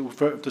 So if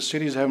the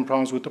city's having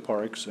problems with the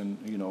parks, and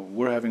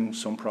we're having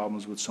some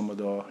problems with some of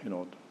the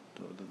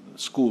the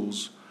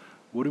schools,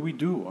 what do we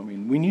do? I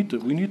mean, we need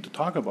to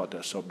talk about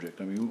that subject.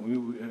 I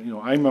mean,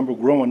 I remember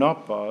growing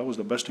up, it was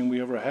the best thing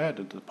we ever had: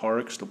 the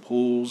parks, the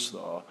pools,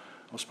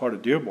 I was part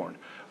of Dearborn.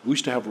 We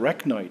used to have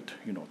rec night,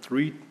 you know,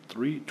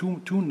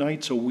 two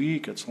nights a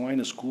week at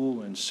Salina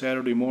School and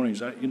Saturday mornings.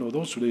 You know,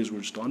 those 2 days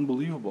were just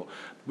unbelievable.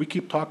 We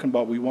keep talking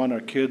about we want our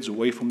kids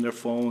away from their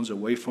phones,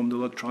 away from the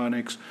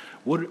electronics.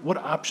 What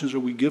options are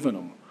we giving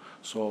them?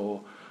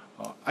 So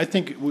I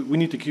think we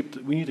need to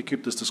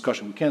keep this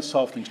discussion. We can't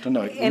solve things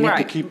tonight. We need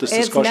to keep this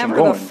discussion going. It's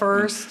never the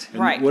first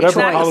and whatever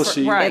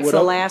policy, It's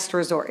the last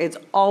resort. It's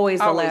always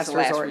the last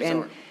resort.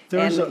 And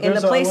in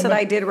the place that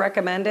I did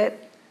recommend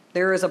it,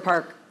 there is a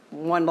park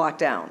 1 block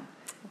down.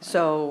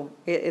 So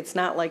it's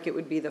not like it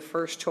would be the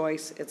first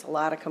choice. It's a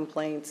lot of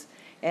complaints.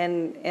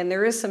 And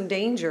there is some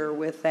danger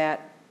with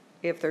that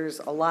if there's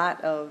a lot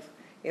of,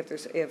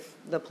 if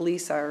the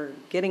police are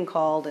getting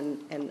called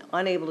and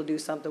unable to do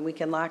something, we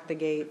can lock the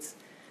gates.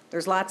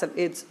 There's lots of,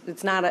 it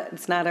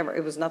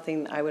was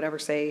nothing I would ever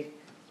say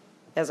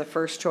as a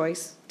first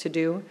choice to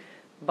do,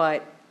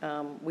 but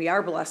we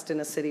are blessed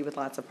in a city with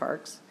lots of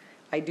parks.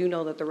 I do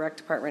know that the rec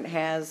department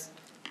has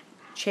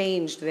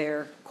changed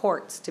their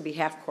courts to be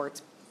half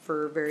courts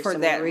for very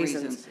similar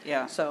reasons.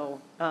 Yeah. So,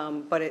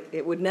 but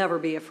it would never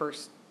be a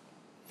first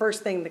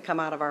thing to come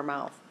out of our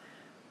mouth.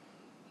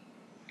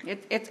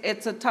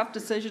 It's a tough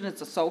decision.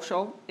 It's a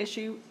social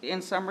issue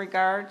in some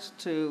regards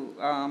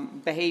to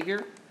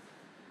behavior.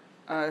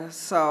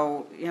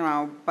 So, you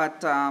know,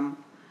 but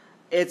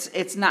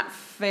it's not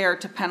fair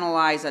to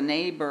penalize a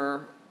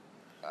neighborhood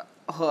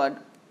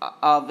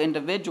of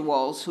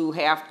individuals who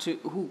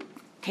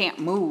can't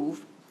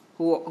move,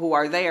 who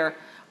are there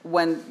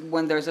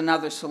when there's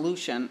another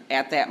solution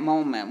at that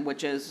moment,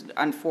 which is,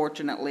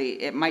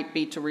 unfortunately, it might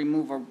be to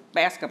remove a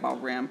basketball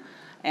rim,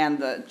 and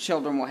the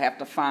children will have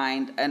to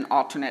find an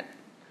alternate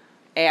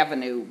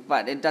avenue,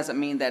 but it doesn't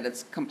mean that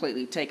it's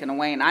completely taken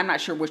away. And I'm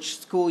not sure which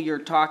school you're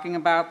talking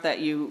about that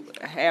you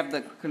have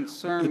the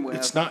concern with.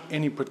 It's not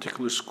any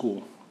particular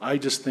school. I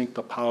just think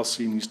the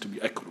policy needs to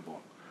be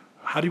equitable.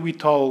 How do we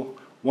tell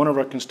one of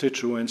our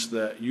constituents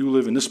that you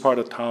live in this part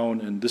of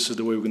town and this is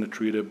the way we're going to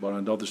treat it, but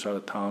on the other side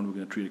of town we're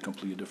going to treat it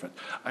completely different?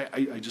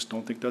 I just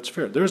don't think that's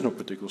fair. There is no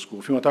particular school.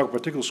 If you want to talk about a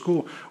particular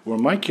school where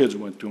my kids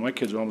went to, my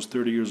kids are almost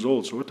 30 years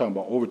old, so we're talking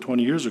about over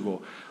 20 years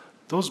ago,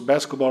 those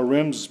basketball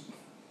rims,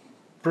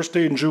 first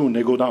day in June,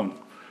 they go down.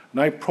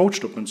 And I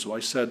approached them, and so I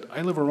said,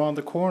 I live around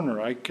the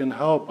corner. I can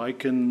help. I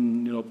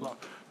can, you know, blah.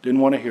 Didn't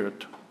want to hear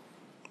it.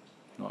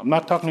 No, I'm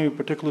not talking to any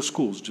particular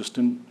schools, just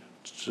in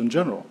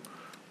general.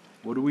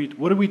 What do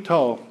we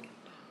tell,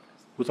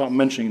 without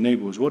mentioning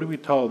neighborhoods, what do we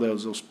tell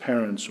those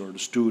parents or the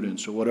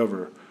students or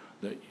whatever,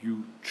 that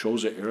you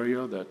chose an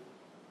area that,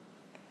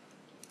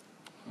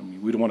 I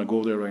mean, we don't want to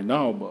go there right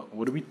now, but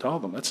what do we tell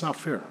them? That's not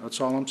fair.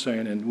 That's all I'm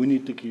saying, and we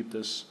need to keep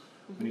this,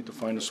 we need to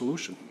find a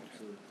solution.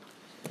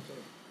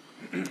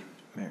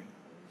 Mary.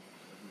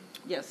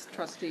 Yes,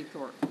 Trustee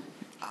Thorpe.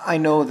 I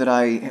know that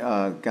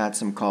I got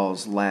some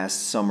calls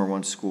last summer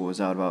when school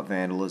was out about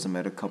vandalism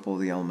at a couple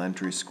of the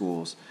elementary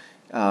schools.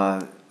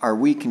 Are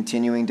we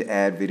continuing to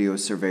add video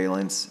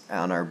surveillance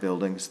on our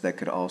buildings that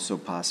could also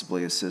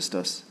possibly assist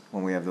us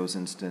when we have those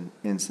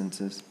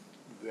instances?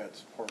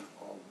 That's part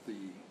of the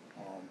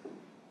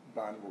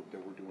bond work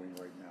that we're doing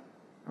right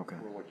now. Okay.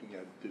 We're looking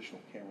at additional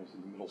cameras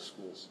in the middle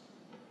schools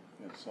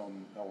and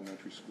some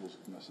elementary schools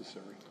if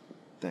necessary.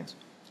 Thanks.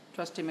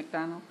 Trustee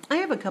McDonald? I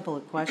have a couple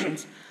of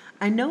questions.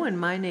 I know in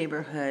my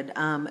neighborhood,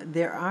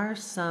 there are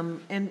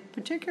some, and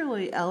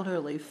particularly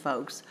elderly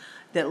folks,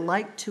 that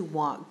like to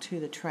walk to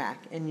the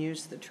track and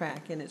use the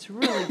track, and it's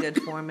really good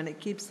for them, and it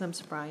keeps them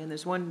spry. And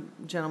there's one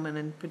gentleman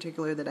in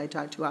particular that I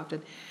talk to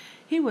often.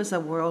 He was a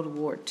World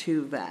War II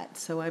vet,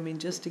 so I mean,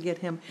 just to get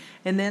him,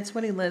 and that's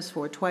what he lives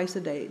for, twice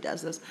a day he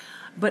does this.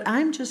 But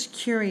I'm just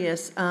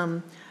curious,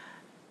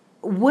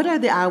 what are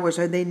the hours?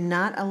 Are they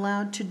not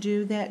allowed to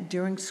do that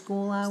during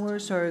school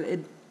hours, or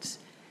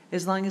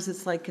as long as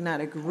it's like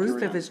not a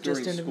group, if it's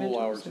just individuals? During school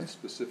hours and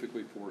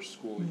specifically for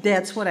school use.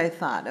 That's what I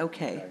thought,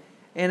 okay.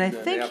 And I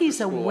think he's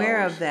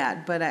aware of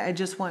that, but I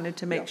just wanted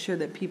to make sure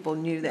that people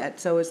knew that.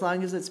 So as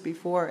long as it's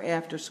before or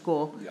after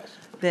school,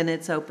 then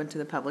it's open to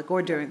the public,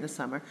 or during the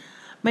summer.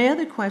 My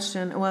other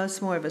question, well,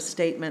 it's more of a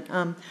statement.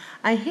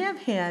 I have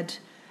had,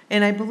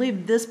 and I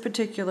believe this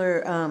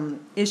particular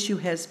issue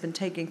has been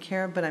taken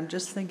care of, but I'm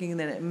just thinking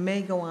that it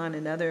may go on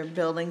in other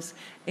buildings,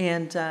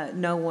 and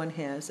no one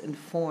has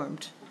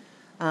informed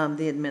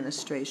the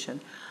administration.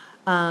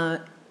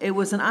 It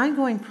was an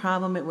ongoing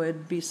problem. It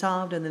would be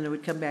solved, and then it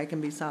would come back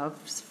and be solved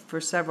for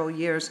several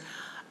years.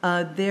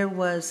 There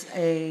was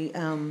a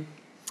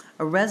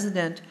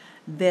resident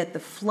that the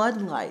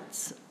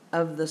floodlights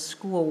of the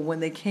school, when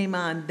they came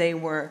on, they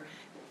were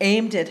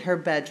aimed at her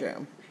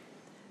bedroom,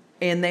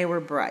 and they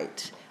were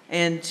bright.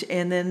 And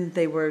then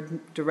they were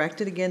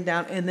directed again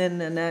down, and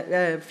then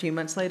a few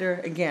months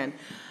later again.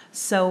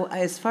 So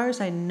as far as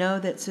I know,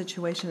 that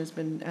situation has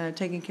been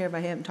taken care of.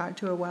 I haven't talked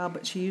to her a while,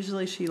 but she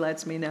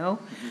lets me know.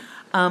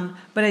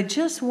 But I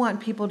just want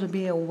people to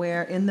be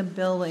aware in the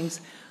buildings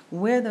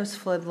where those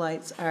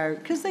floodlights are,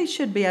 because they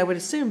should be, I would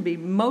assume, be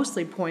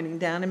mostly pointing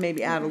down and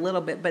maybe out a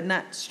little bit, but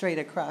not straight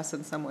across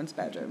in someone's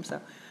bedroom.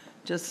 So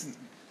just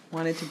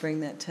wanted to bring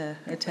that to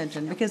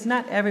attention, because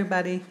not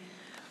everybody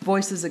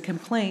voices a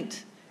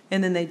complaint,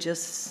 and then they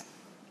just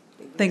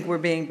think we're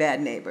being bad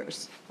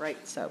neighbors. Right.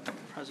 So,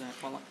 President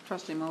Bullock.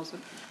 Trustee Moser?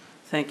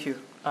 Thank you.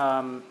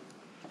 I'm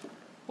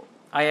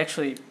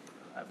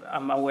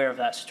aware of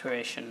that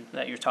situation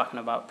that you're talking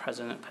about,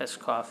 President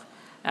Peskov,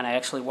 and I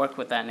actually worked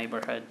with that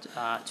neighborhood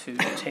to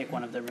take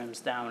one of the rims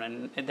down,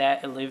 and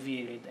that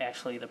alleviated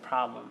actually the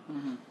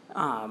problem.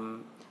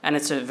 And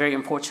it's very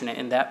unfortunate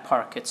in that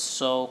park. It's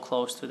so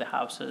close to the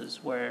houses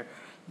where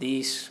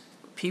these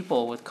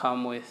people would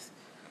come with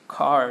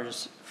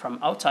cars from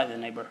outside the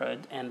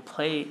neighborhood and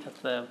play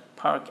at the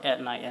park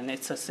at night, and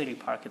it's a city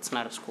park, it's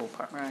not a school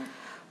park. Right.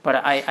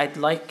 But I'd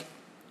like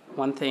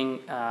one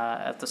thing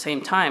at the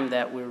same time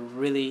that I'm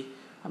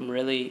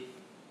really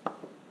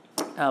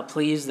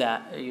pleased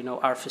that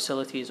our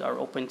facilities are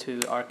open to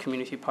our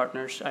community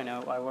partners. I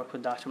know I work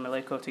with Dr.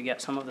 Maleko to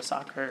get some of the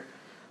soccer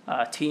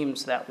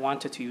teams that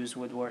wanted to use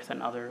Woodworth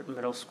and other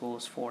middle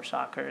schools for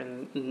soccer,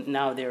 and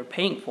now they're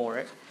paying for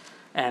it,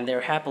 and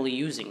they're happily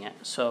using it.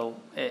 So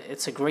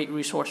it's a great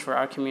resource for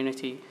our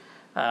community.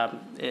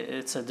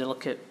 It's a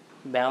delicate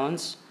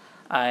balance.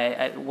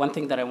 One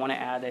thing that I want to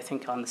add, I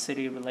think on the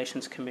City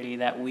Relations Committee,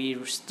 that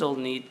we still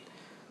need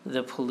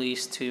the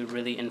police to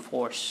really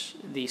enforce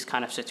these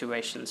kind of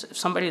situations. If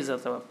somebody is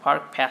at the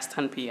park past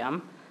 10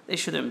 p.m., they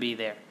shouldn't be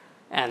there.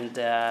 And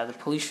the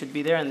police should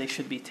be there and they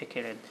should be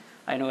ticketed.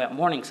 I know at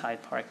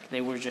Morningside Park,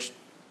 they were just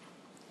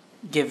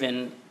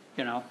given,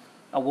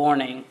 a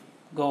warning,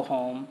 go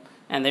home,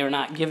 and they were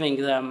not giving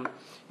them,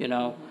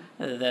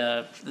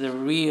 the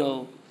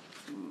real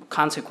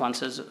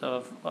consequences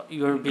of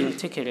you're being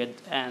ticketed.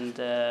 And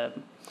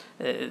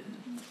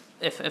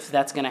if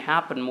that's going to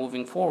happen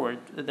moving forward,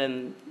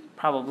 then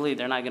probably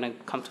they're not going to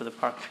come to the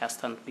park past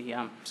 10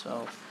 p.m.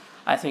 So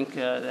I think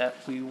that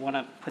we want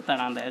to put that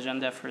on the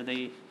agenda for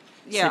the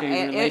City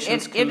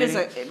Relations Committee.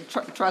 It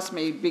is trust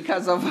me,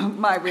 because of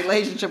my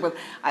relationship with,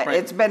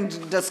 it's been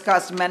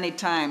discussed many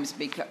times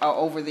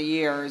over the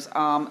years,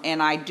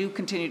 and I do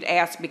continue to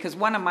ask, because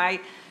one of my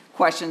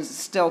questions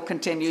still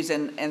continues,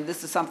 and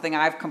this is something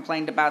I've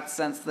complained about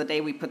since the day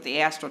we put the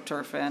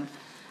AstroTurf in,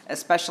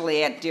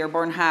 especially at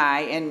Dearborn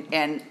High,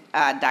 and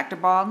Dr.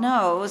 Ball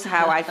knows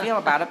how I feel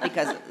about it,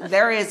 because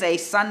there is a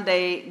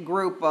Sunday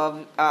group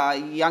of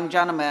young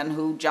gentlemen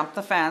who jump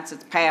the fence,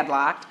 it's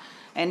padlocked,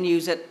 and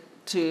use it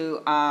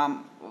to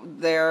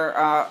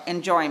their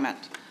enjoyment.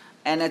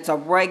 And it's a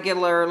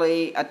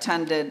regularly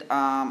attended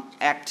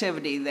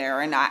activity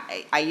there. And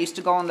I used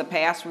to go in the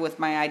past with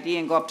my ID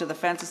and go up to the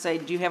fence and say,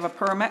 do you have a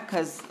permit?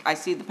 Because I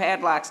see the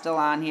padlock still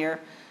on here.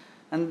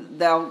 And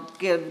they'll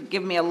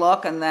give me a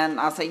look, and then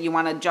I'll say, you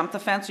want to jump the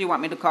fence or you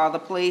want me to call the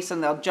police?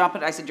 And they'll jump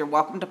it. I said, you're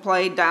welcome to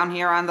play down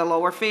here on the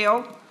lower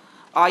field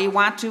all you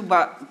want to,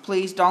 but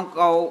please don't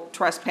go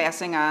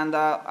trespassing on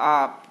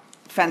the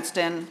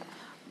fenced-in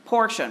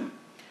portion.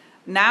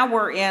 Now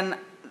we're in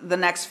the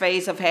next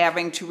phase of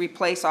having to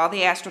replace all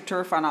the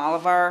AstroTurf on all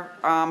of our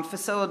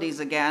facilities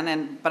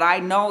again, but I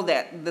know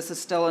that this is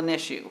still an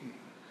issue.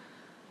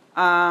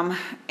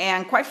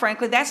 And quite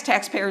frankly, that's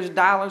taxpayers'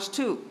 dollars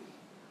too.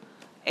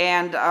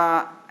 And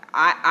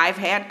I've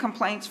had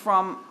complaints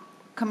from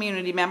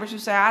community members who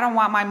say, I don't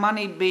want my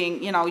money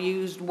being,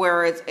 used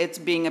where it's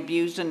being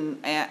abused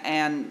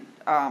and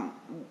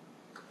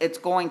it's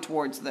going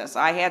towards this.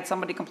 I had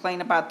somebody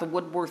complain about the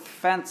Woodworth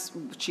fence.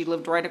 She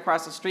lived right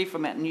across the street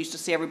from it and used to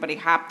see everybody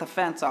hop the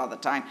fence all the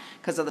time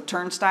because of the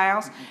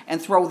turnstiles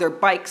and throw their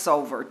bikes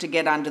over to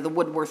get onto the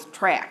Woodworth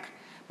track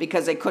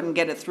because they couldn't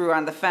get it through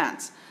on the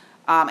fence.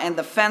 And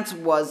the fence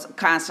was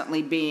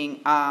constantly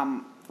being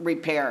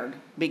repaired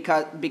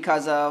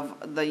because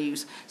of the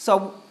use.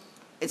 So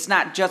it's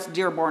not just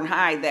Dearborn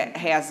High that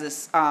has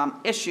this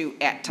issue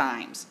at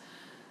times.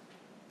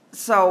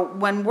 So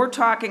when we're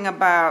talking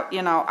about,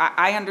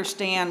 I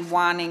understand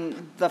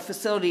wanting the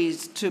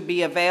facilities to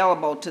be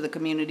available to the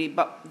community,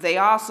 but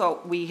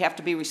we have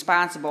to be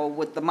responsible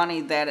with the money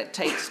that it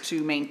takes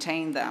to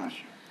maintain them.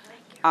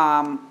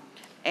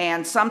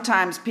 And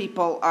sometimes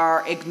people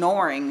are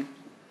ignoring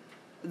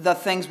the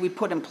things we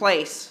put in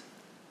place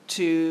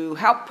to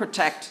help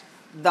protect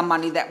the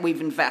money that we've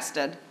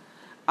invested,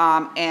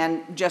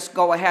 and just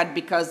go ahead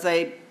because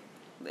they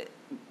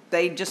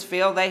just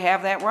feel they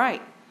have that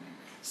right.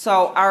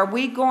 So are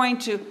we going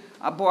to,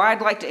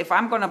 I'd like to, if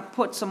I'm going to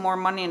put some more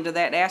money into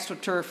that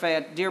AstroTurf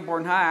at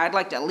Dearborn High, I'd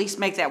like to at least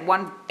make that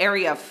one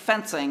area of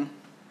fencing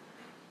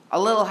a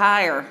little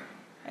higher,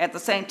 at the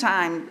same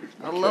time,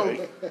 a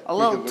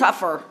little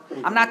tougher.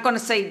 I'm not going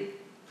to say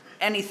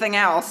anything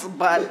else,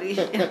 but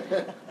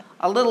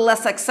a little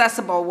less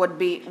accessible would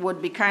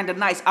be kind of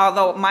nice.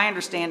 Although my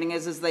understanding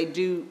is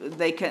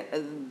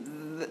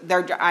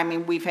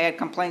we've had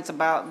complaints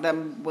about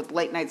them with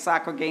late night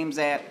soccer games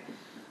at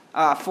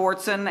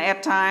Fortson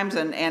at times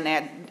and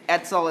at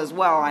Etzel as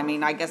well. I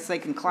mean, I guess they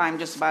can climb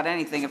just about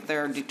anything if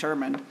they're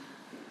determined.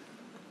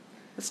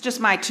 It's just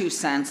my 2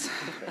 cents.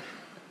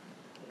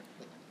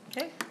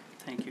 Okay.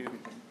 Thank you.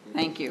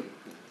 Thank you.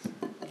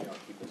 Keep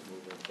us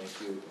moving.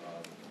 Thank you.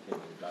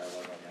 Continue the dialogue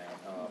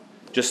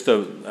on that. Just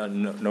a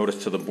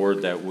notice to the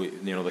board that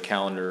the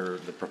calendar,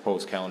 the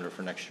proposed calendar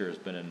for next year has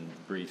been in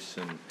briefs,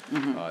 and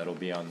it'll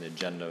be on the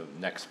agenda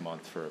next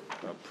month for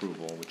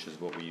approval, which is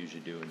what we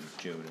usually do in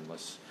June,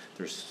 unless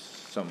there's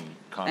some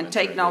comments.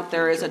 And take note,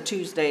 there is a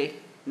Tuesday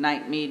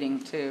night meeting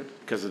too.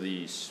 Because of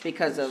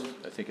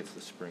I think it's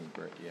the spring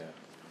break, yeah.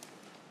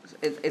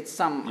 It's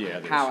some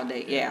Yeah,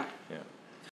 holiday, yeah. Yeah.